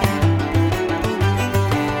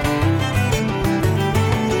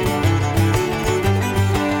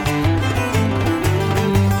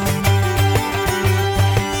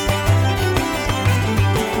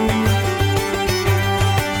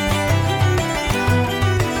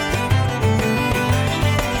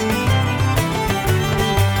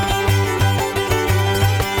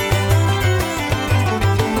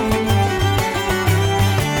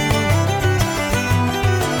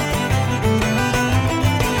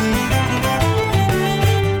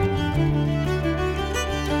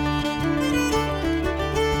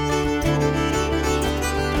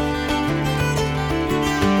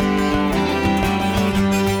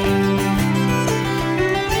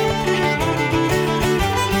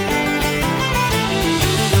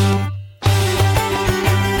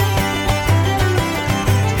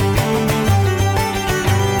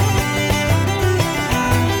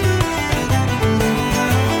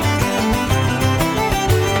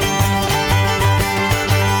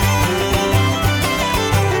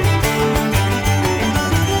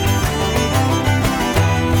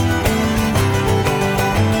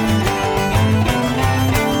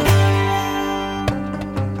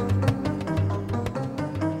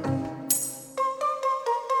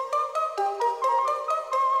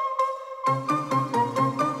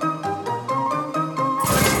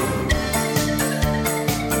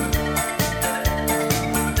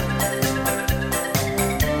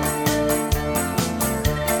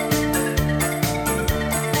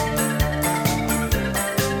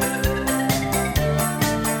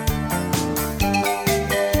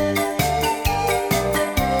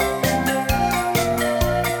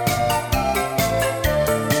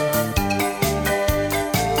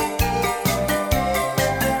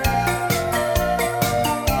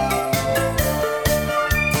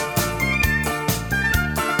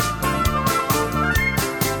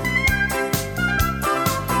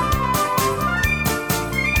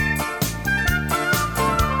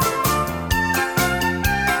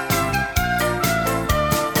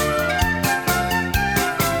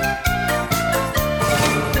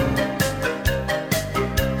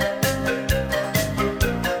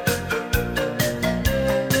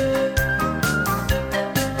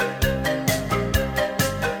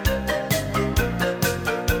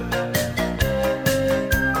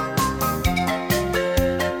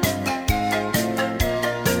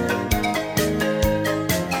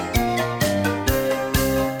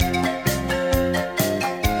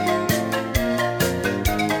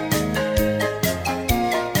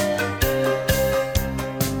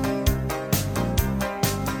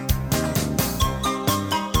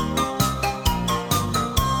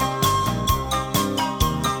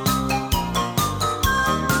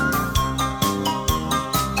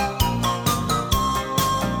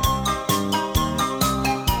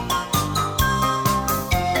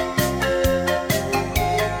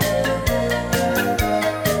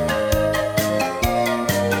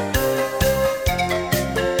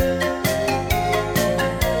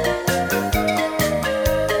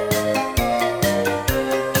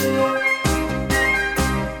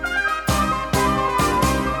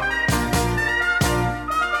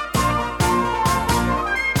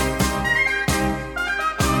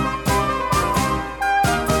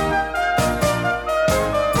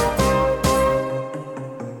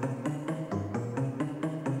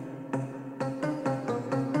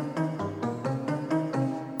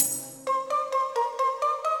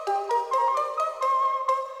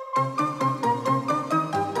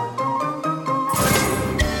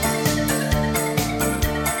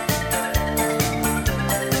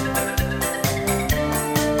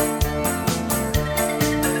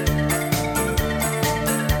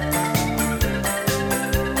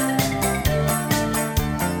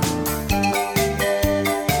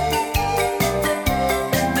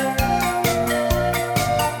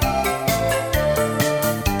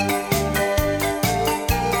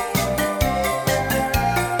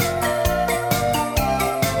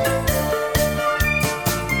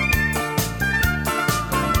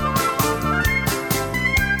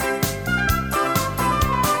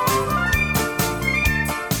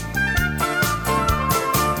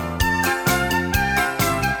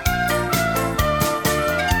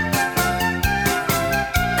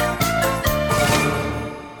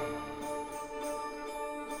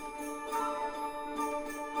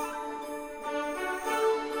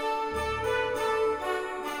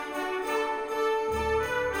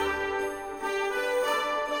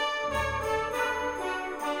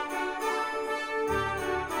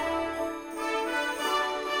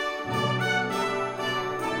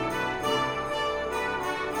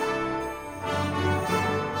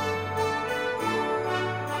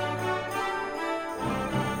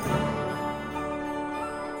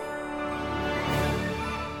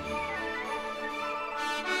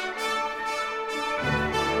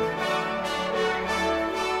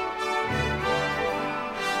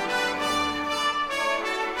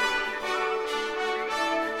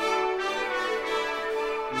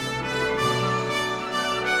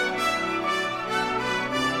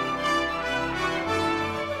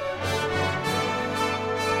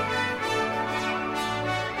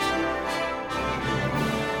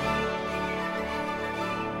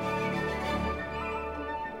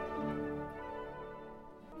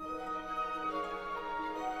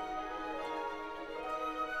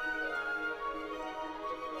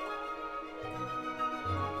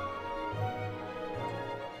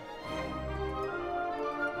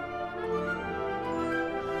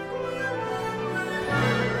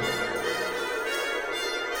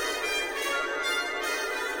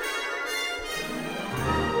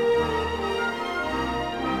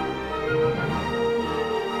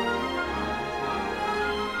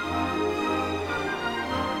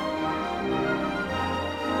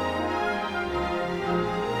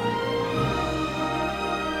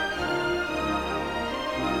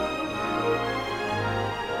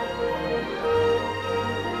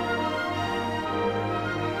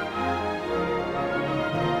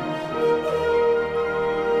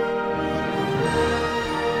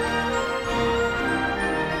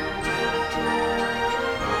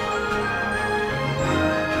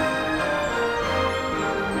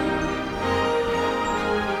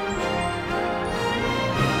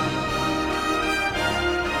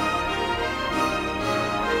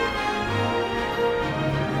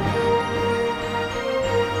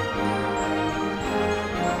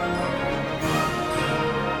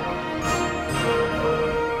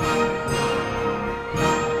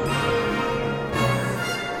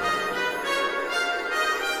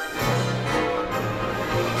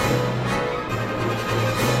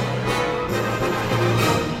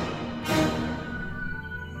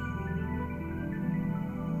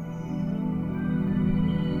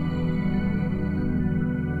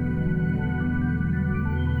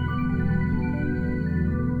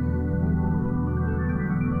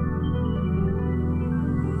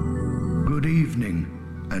 Good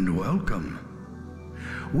evening and welcome.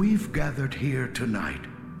 We've gathered here tonight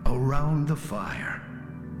around the fire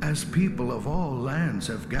as people of all lands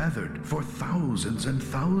have gathered for thousands and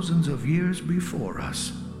thousands of years before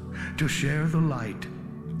us to share the light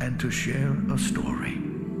and to share a story.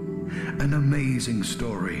 An amazing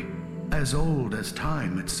story, as old as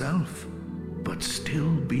time itself, but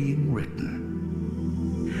still being written.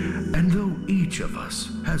 And though each of us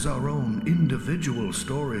has our own individual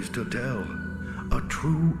stories to tell, a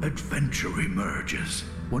true adventure emerges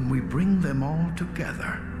when we bring them all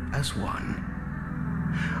together as one.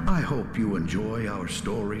 I hope you enjoy our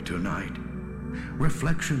story tonight,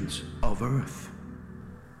 Reflections of Earth.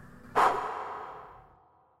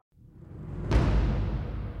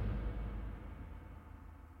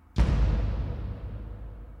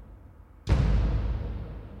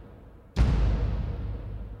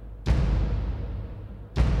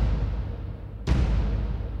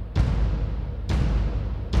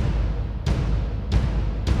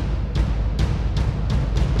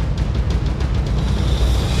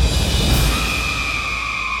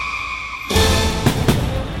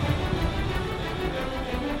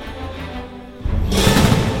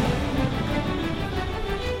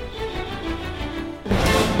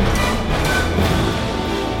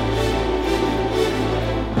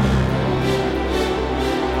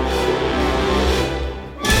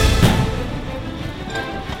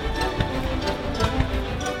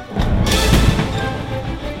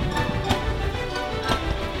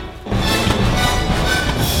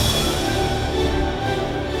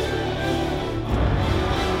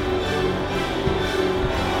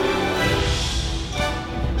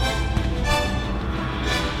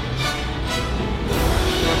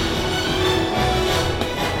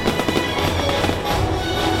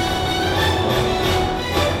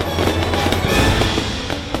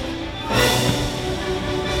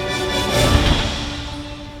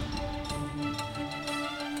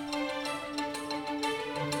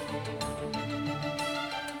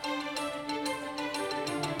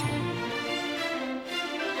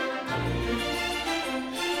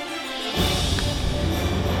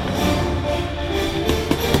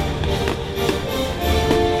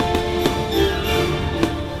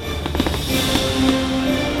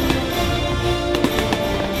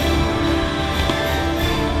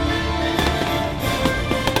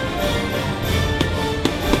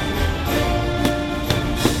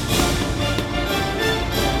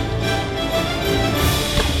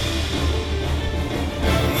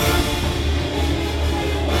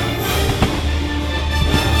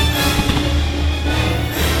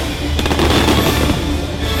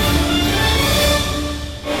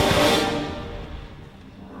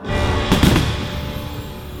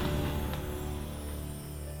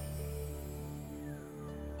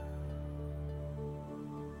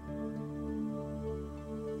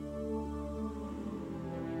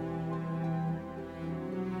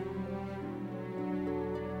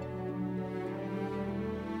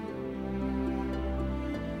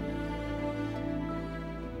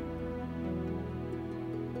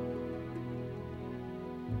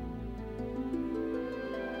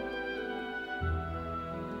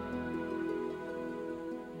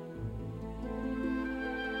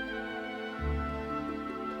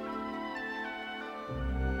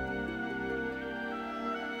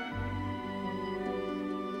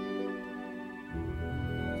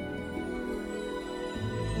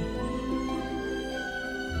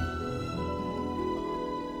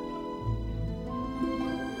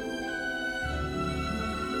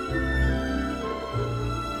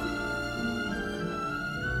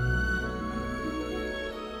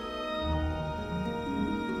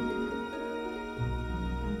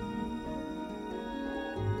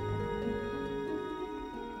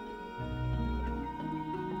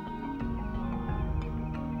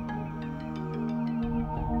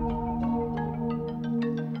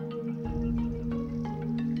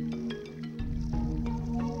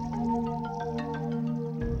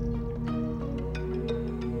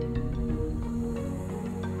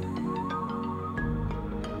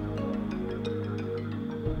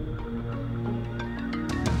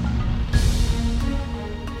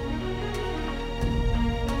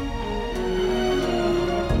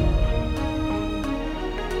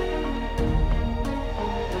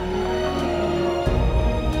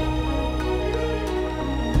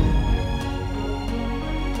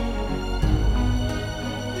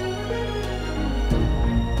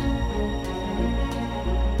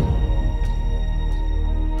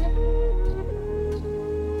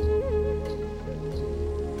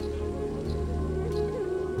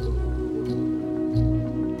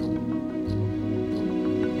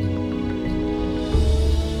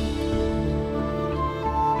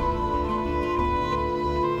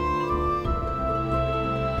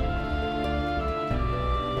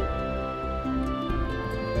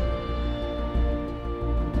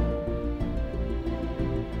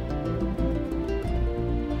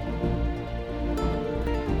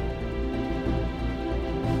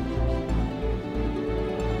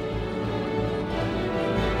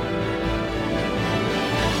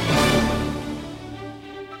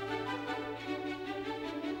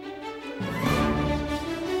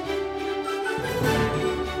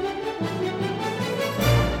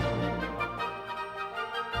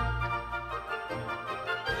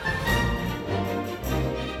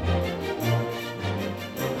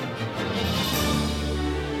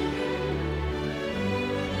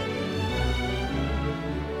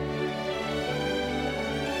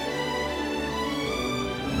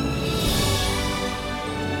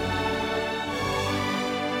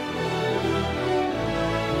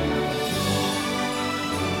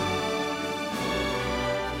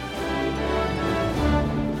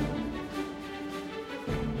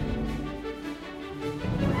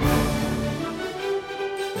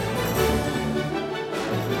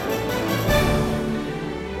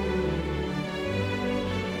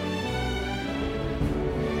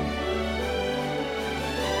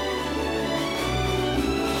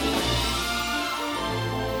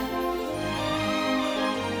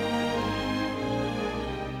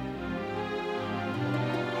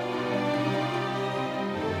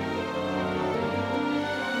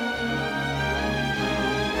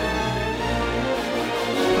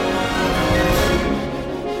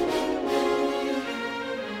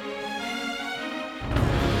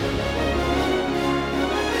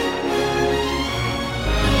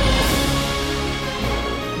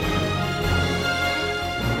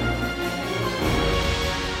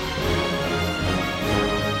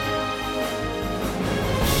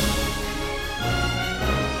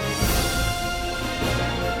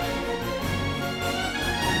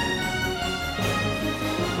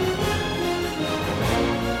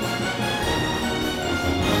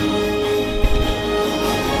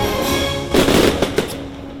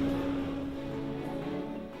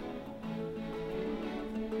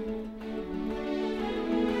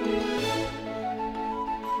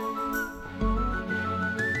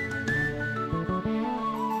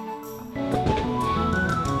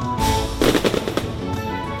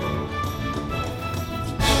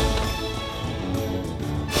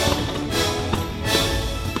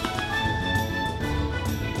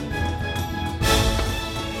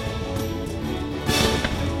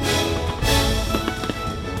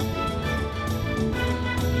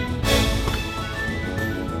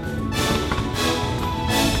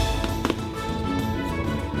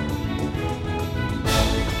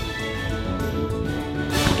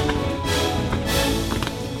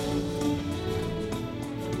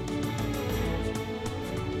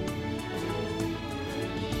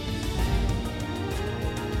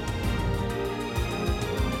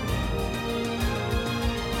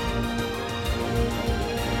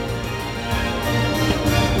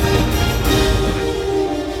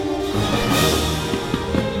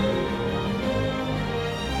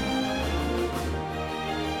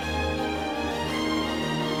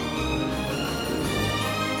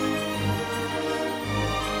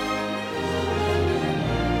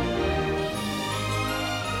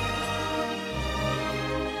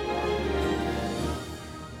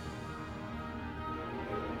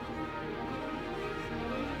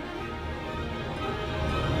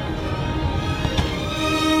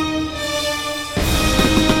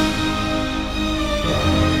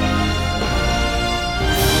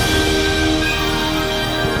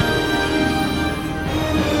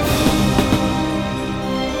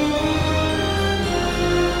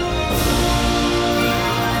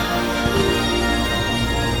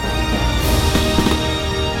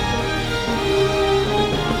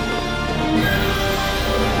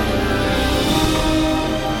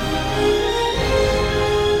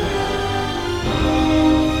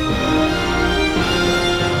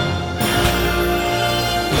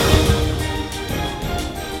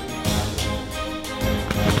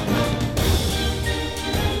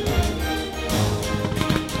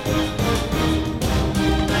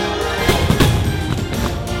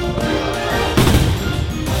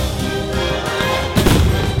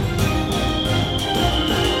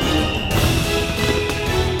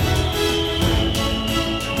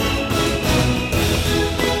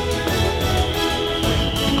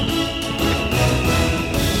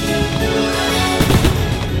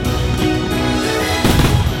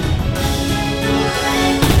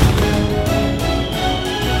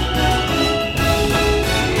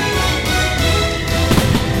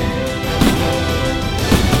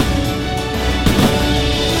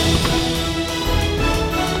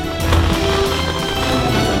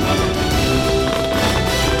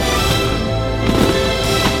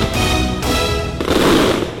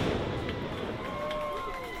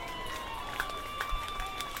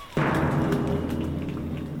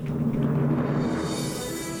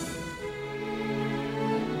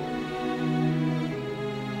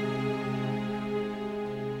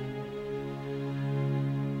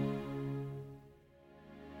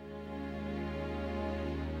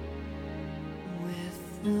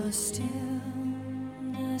 the stillness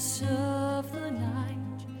of the night,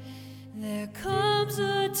 there comes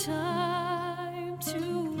a time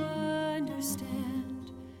to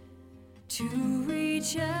understand, to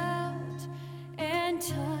reach out and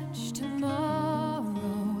touch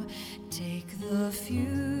tomorrow, take the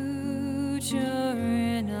future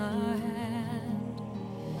in our hand.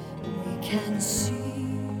 We can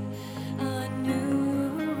see a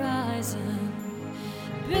new horizon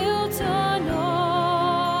built on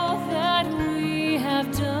all that we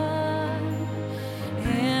have done,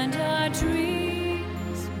 and our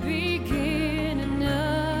dreams begin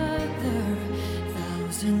another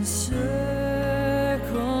thousand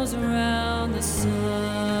circles around the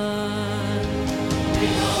sun. We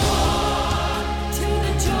go on to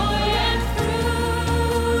the joy and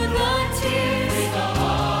through the tears. We go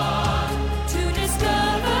on to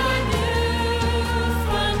discover new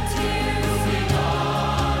frontiers. We go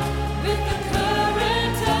on with the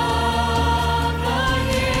current of the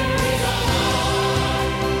years. We go on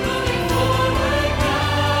moving forward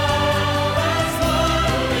now as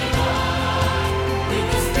one. We go on with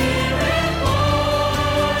the spirit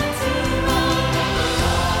born to run.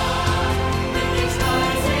 With each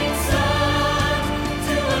rising sun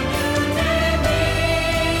to a new day we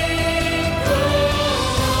go on.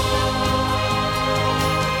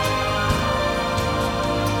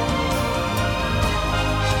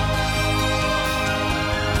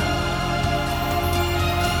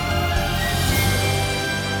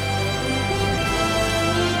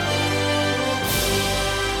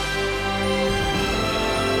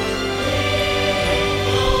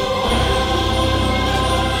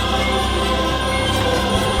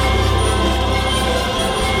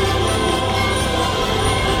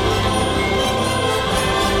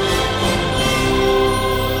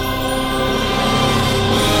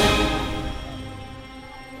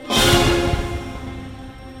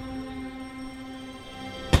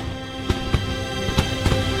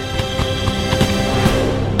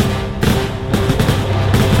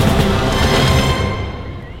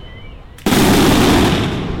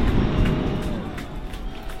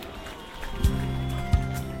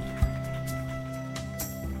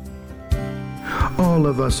 All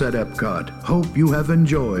of us at Epcot hope you have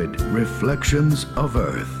enjoyed Reflections of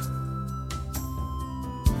Earth.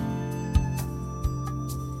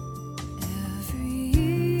 Every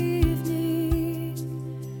evening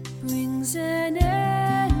brings an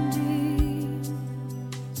ending.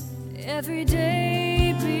 Every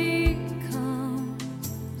day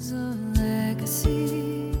becomes a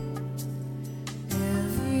legacy.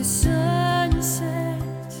 Every sunset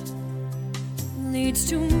leads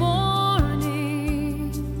to morning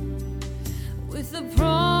with the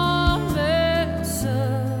promise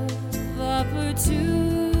of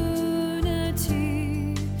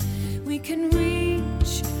opportunity. We can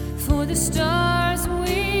reach for the stars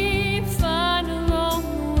we find along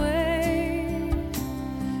the way,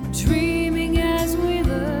 dreaming as we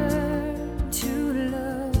learn to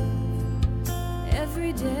love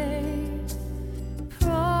every day.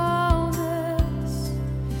 Promise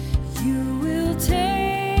you will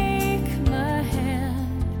take my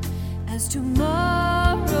hand as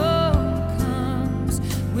tomorrow comes.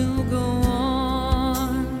 We'll go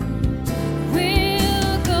on.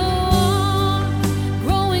 We'll go on,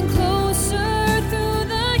 growing closer through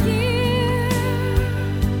the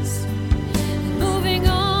years, moving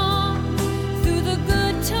on through the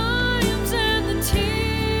good times and the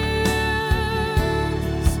tears,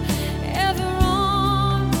 ever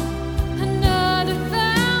on another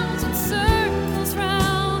thousand circles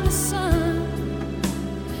round the sun.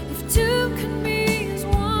 If two can be as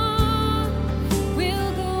one,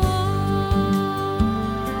 we'll go on.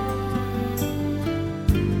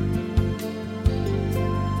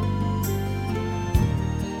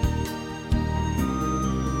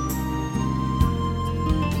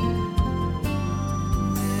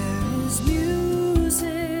 There is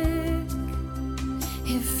music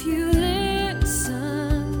if you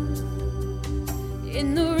listen,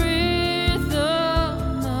 in the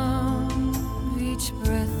rhythm of each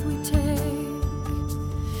breath we take,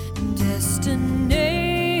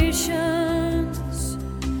 destinations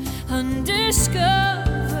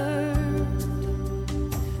undiscovered,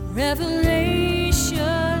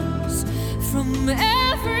 revelations from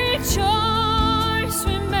every choice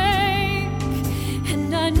we make.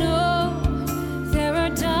 And I know there are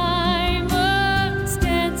diamonds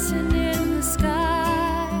dancing in the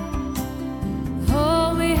sky.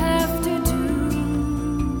 All we have to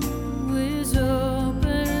do is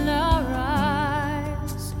open our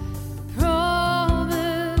eyes.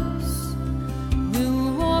 Promise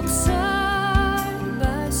we'll walk side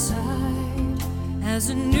by side as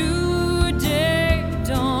a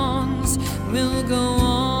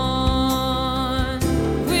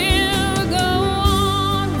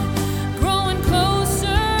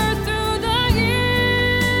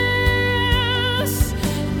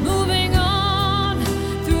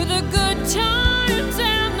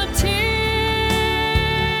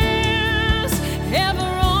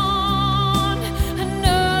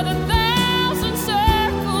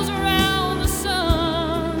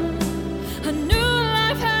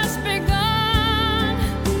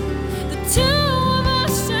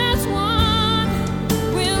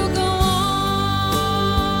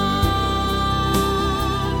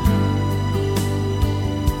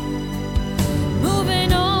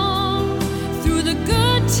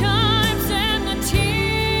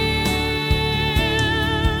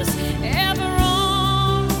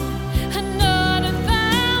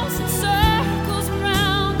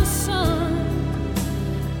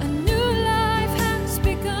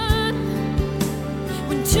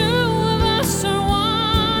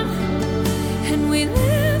we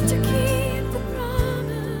live to keep the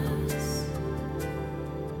promise.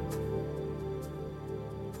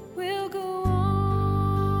 We'll go on,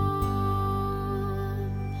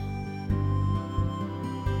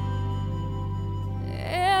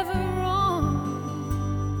 ever on.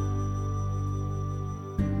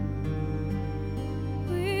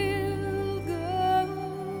 We'll go on.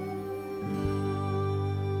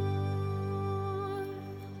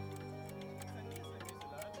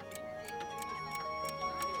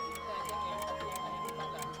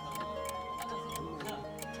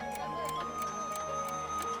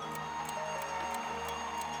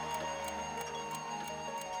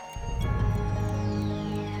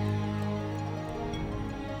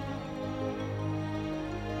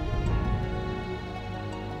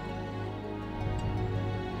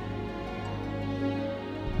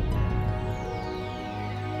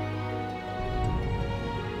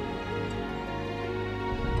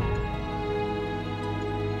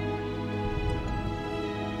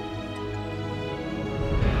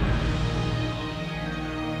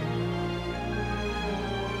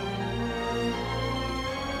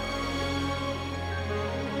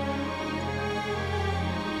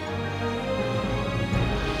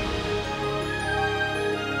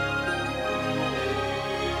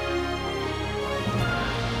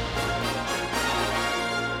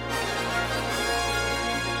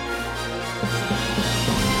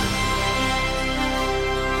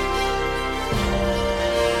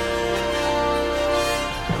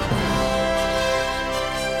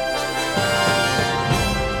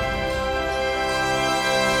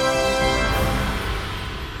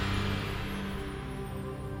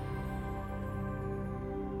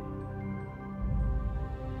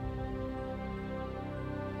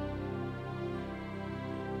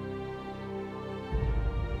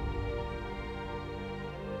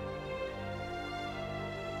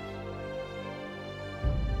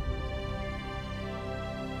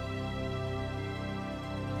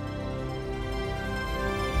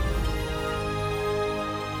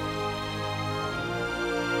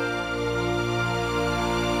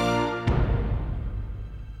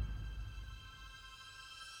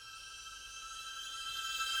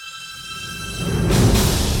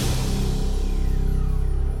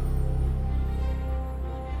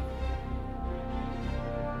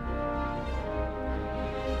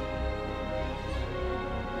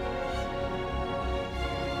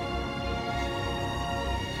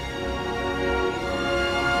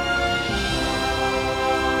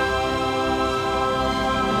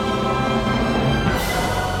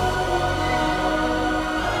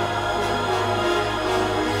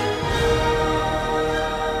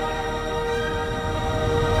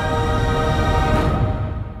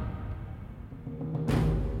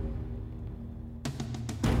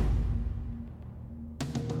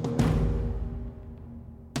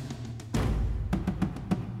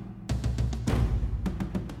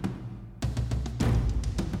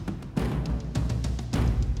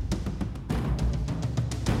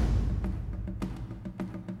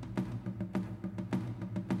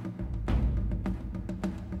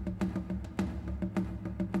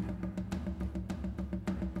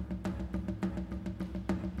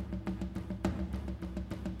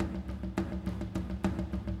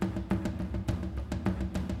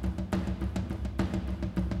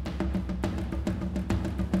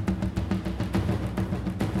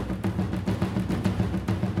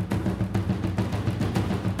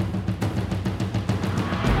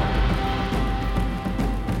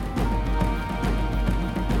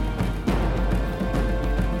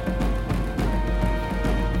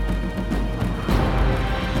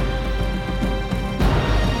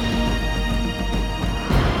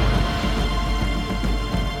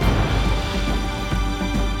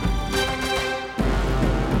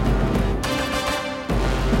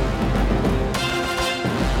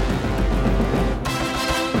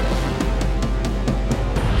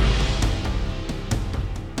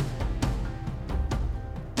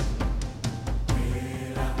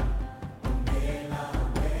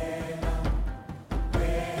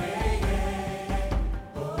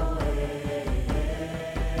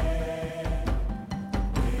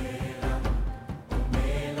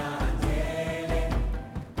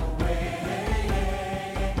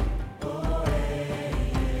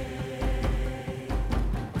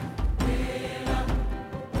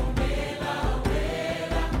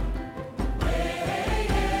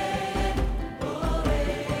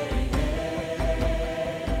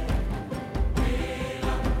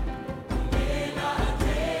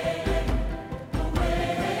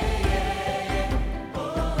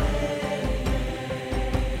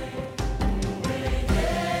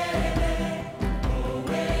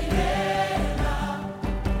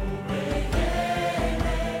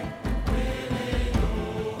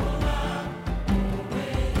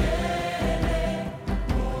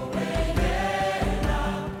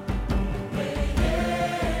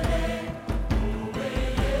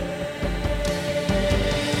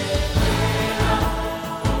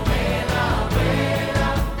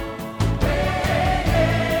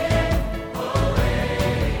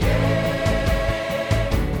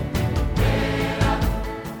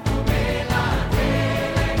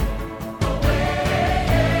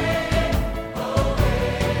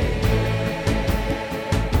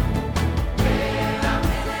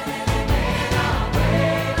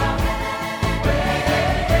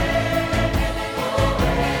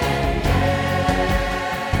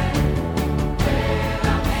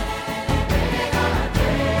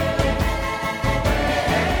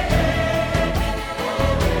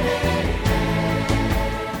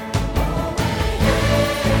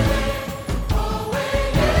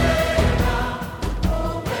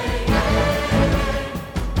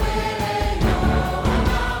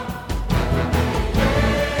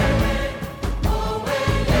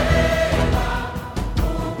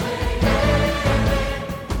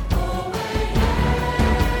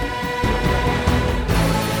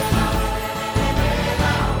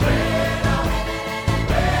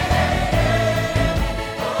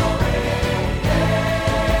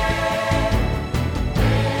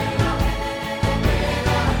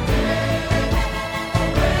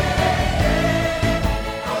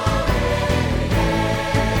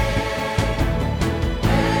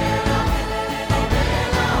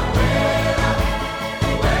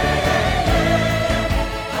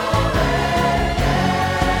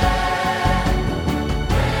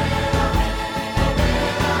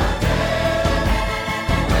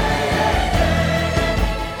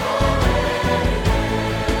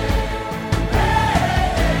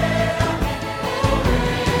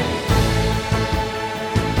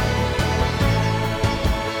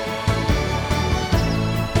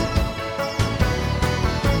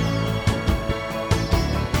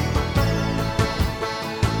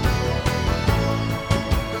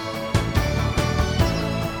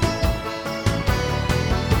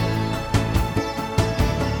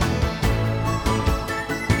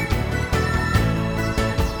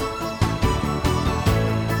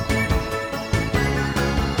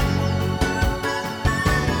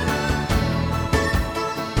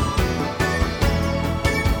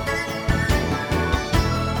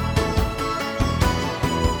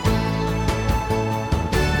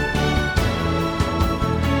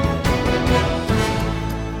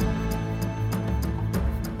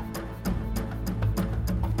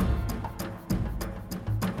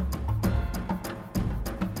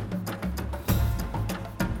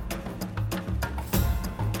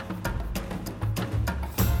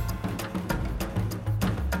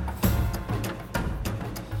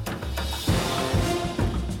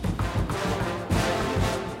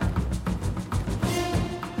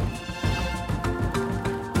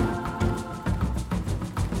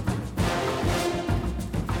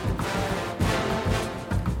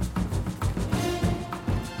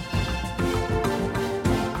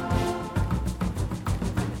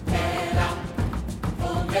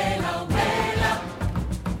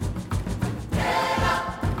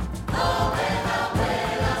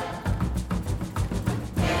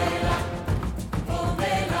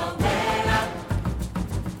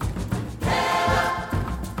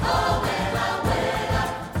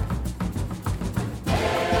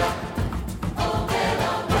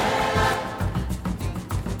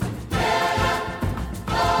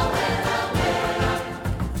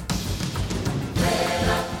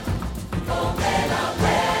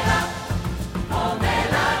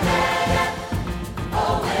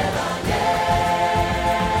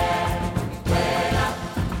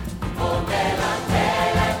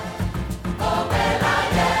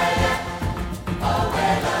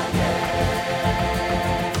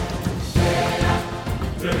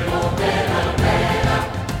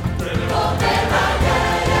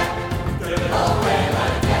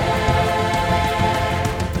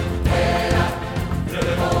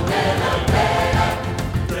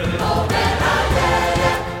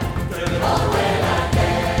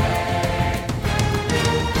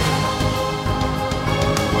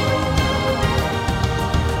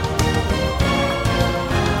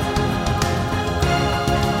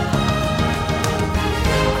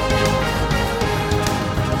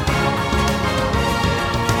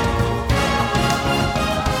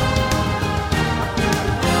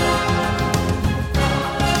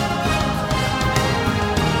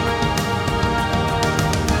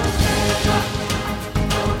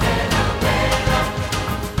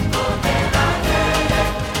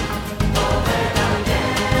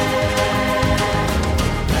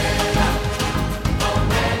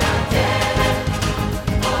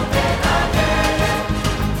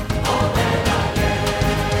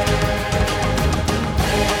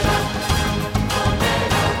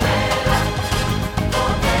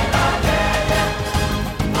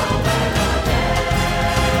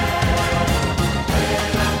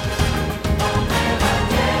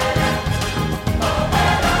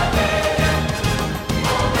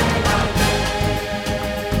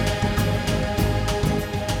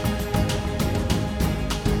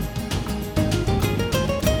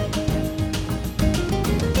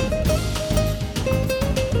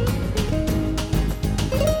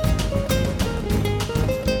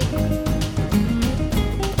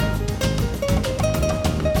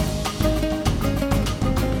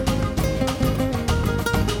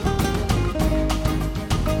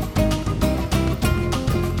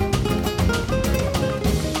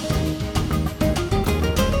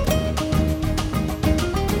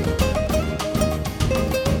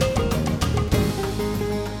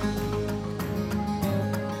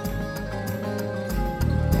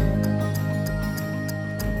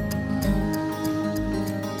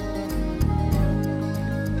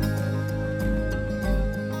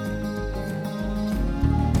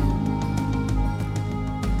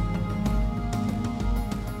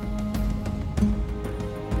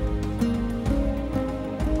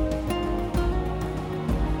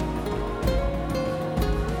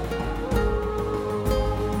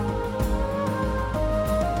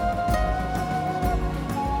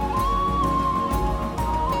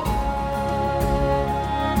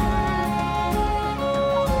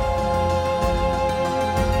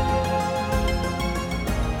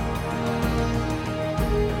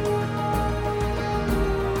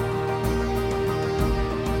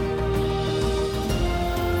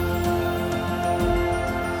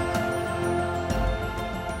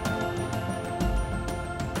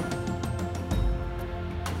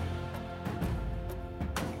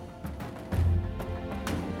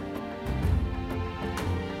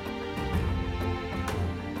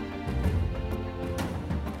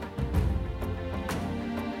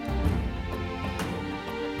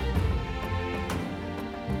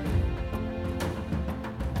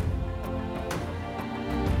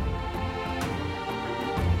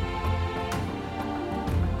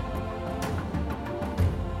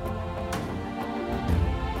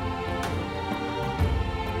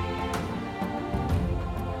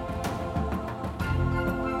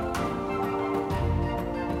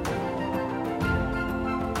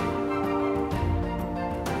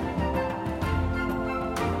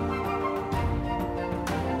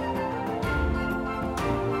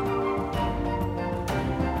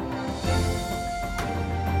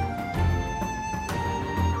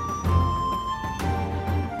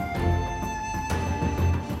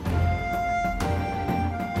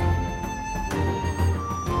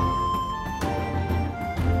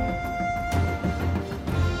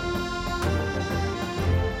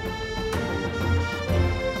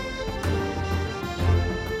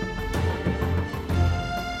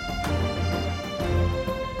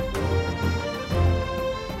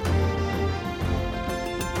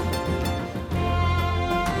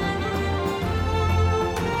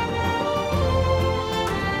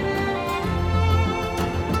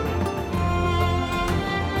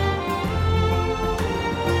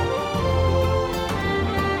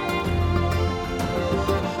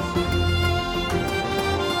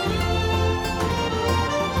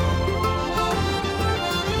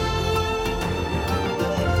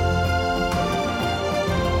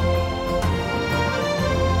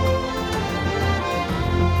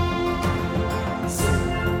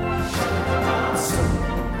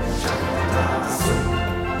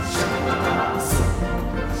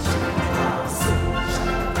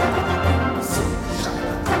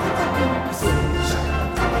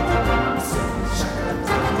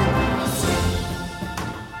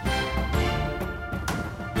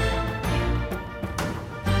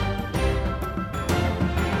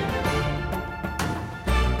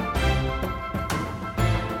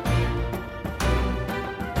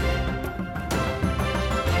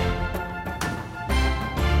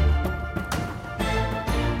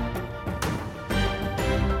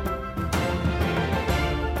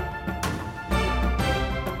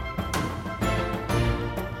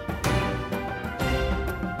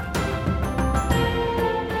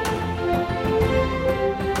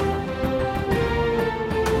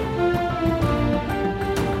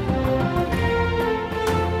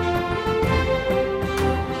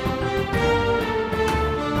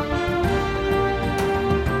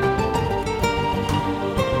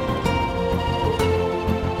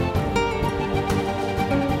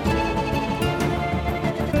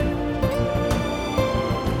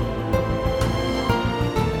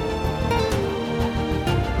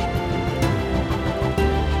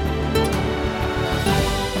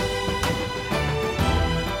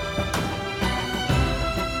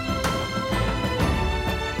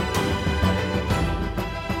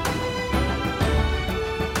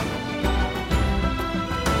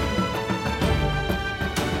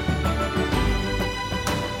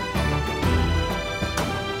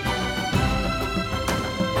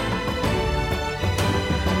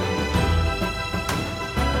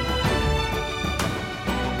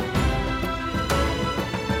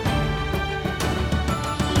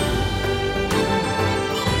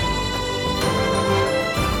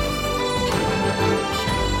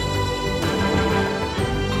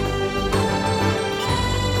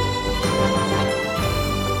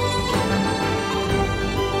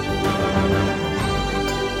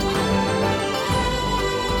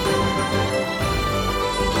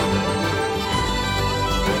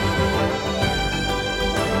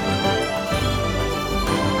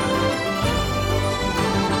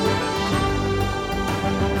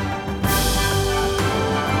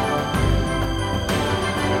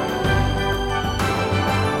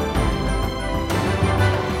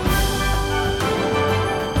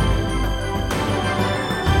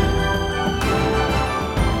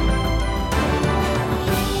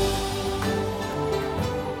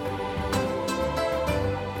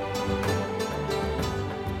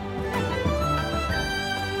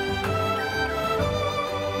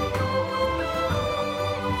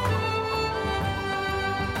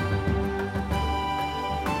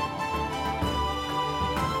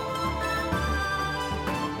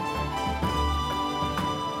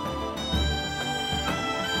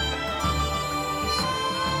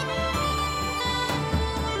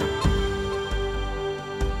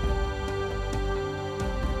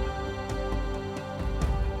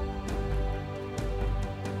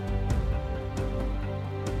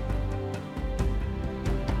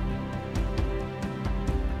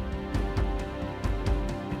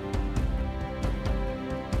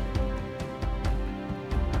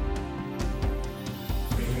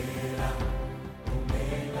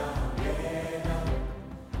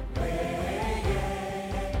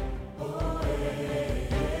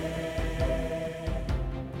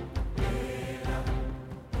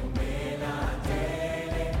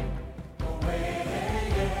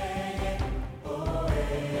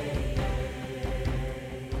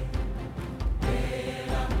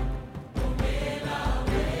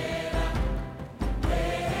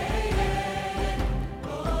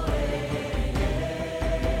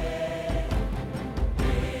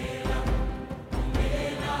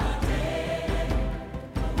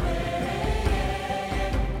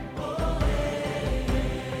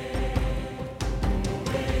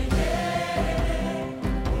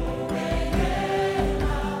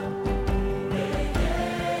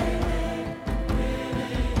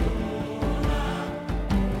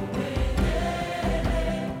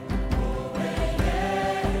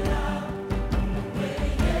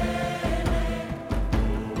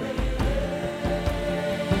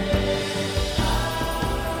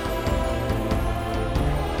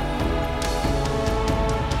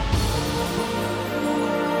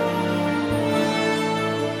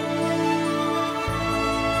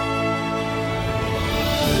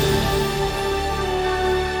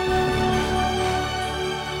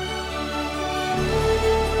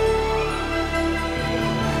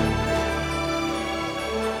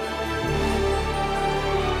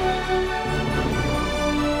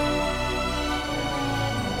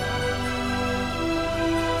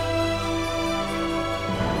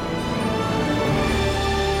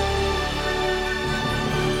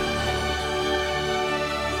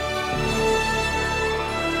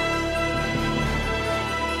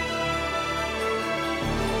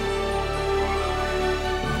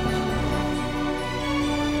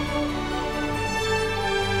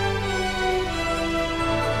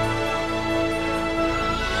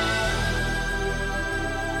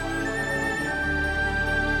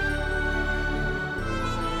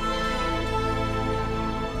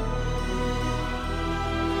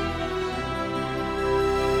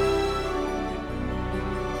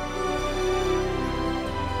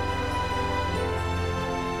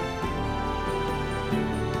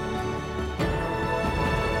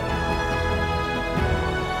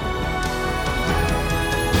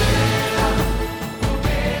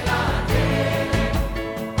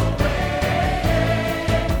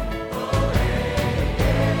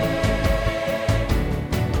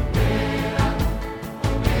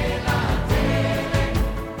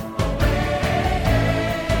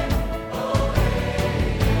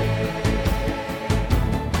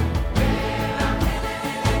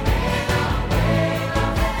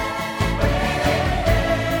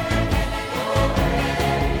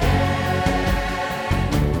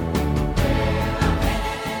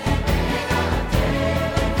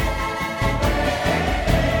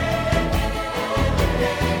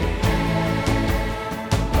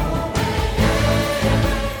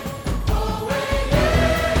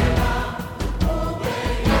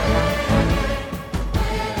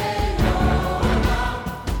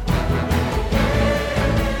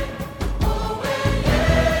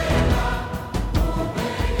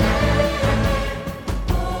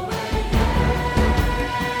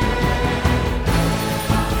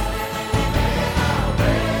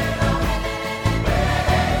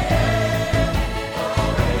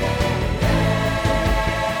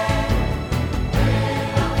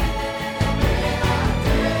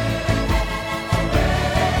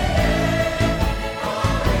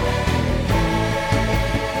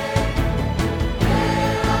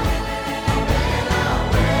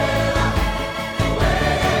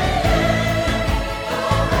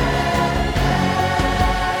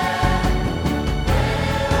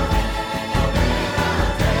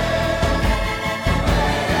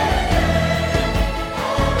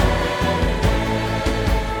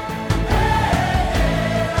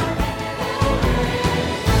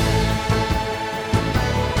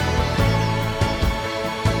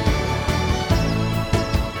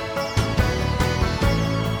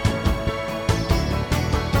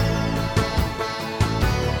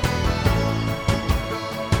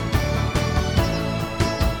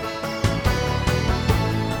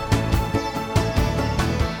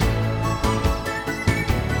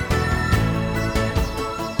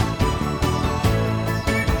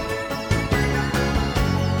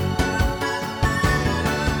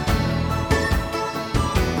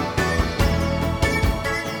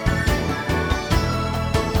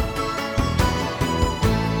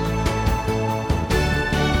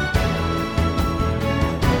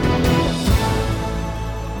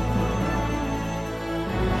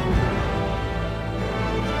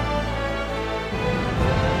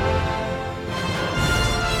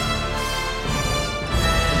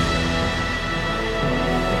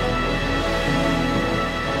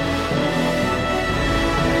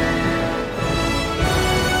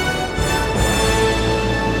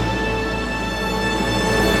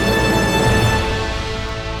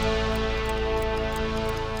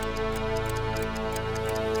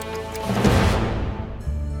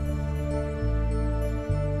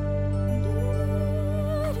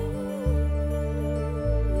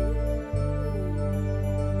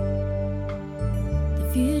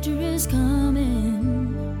 future is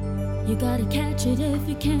coming. You gotta catch it if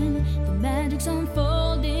you can. The magic's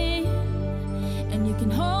unfolding, and you can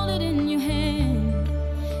hold it in your hand.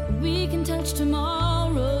 We can touch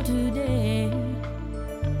tomorrow today.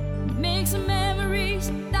 Make some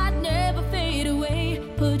memories that never fade away.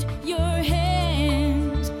 Put your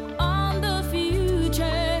hands on the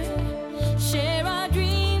future. Share our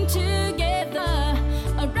dream together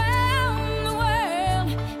around the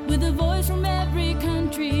world, with a voice from every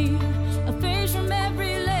country, a face from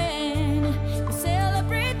every land. We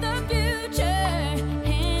celebrate the future,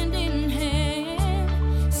 hand in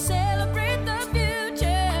hand. Celebrate the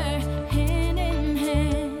future, hand in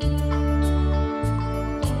hand.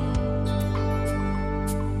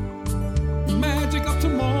 The magic of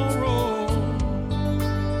tomorrow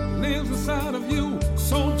lives inside of you,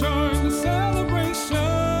 so join the celebration.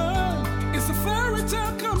 It's a fairy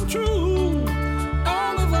tale come true.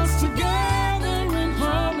 All of us together in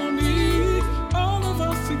harmony, all of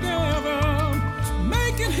us together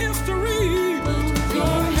making history. Put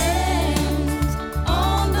your hands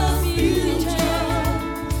on the future.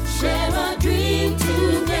 Share our dream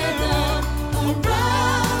together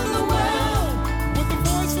around the world. With a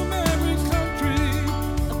voice from every country,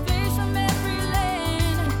 A face from every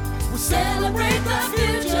land. We celebrate the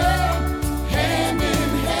future, hand in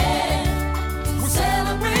hand. We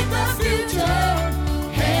celebrate the future,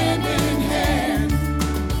 hand in hand.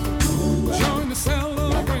 join the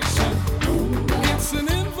celebration. It's an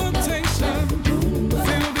invitation.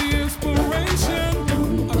 Feel the inspiration,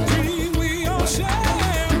 a dream we all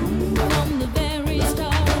share. From the very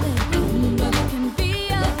start, but you can be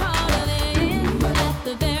a part of it. At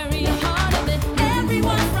the very heart of it,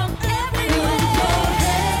 everyone from everywhere.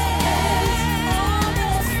 On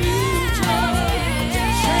the future,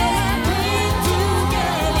 share our dream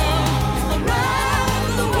together around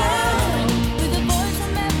the world, with a voice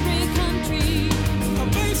from every country. A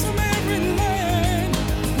face from every land.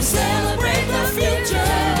 We celebrate the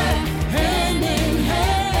future, hand in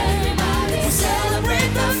hand. We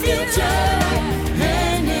celebrate the future,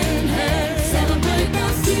 hand in hand. Celebrate the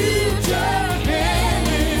future, hand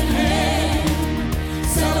in hand.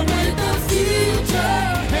 Celebrate the future,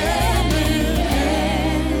 hand in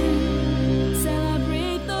hand.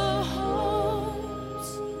 Celebrate the hopes.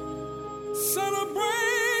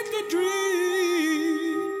 Celebrate the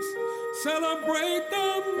dreams. Celebrate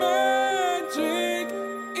the magic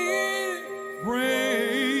it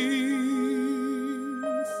brings.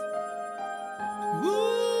 Ooh,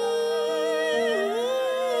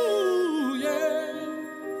 yeah.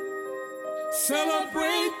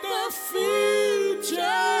 Celebrate the future.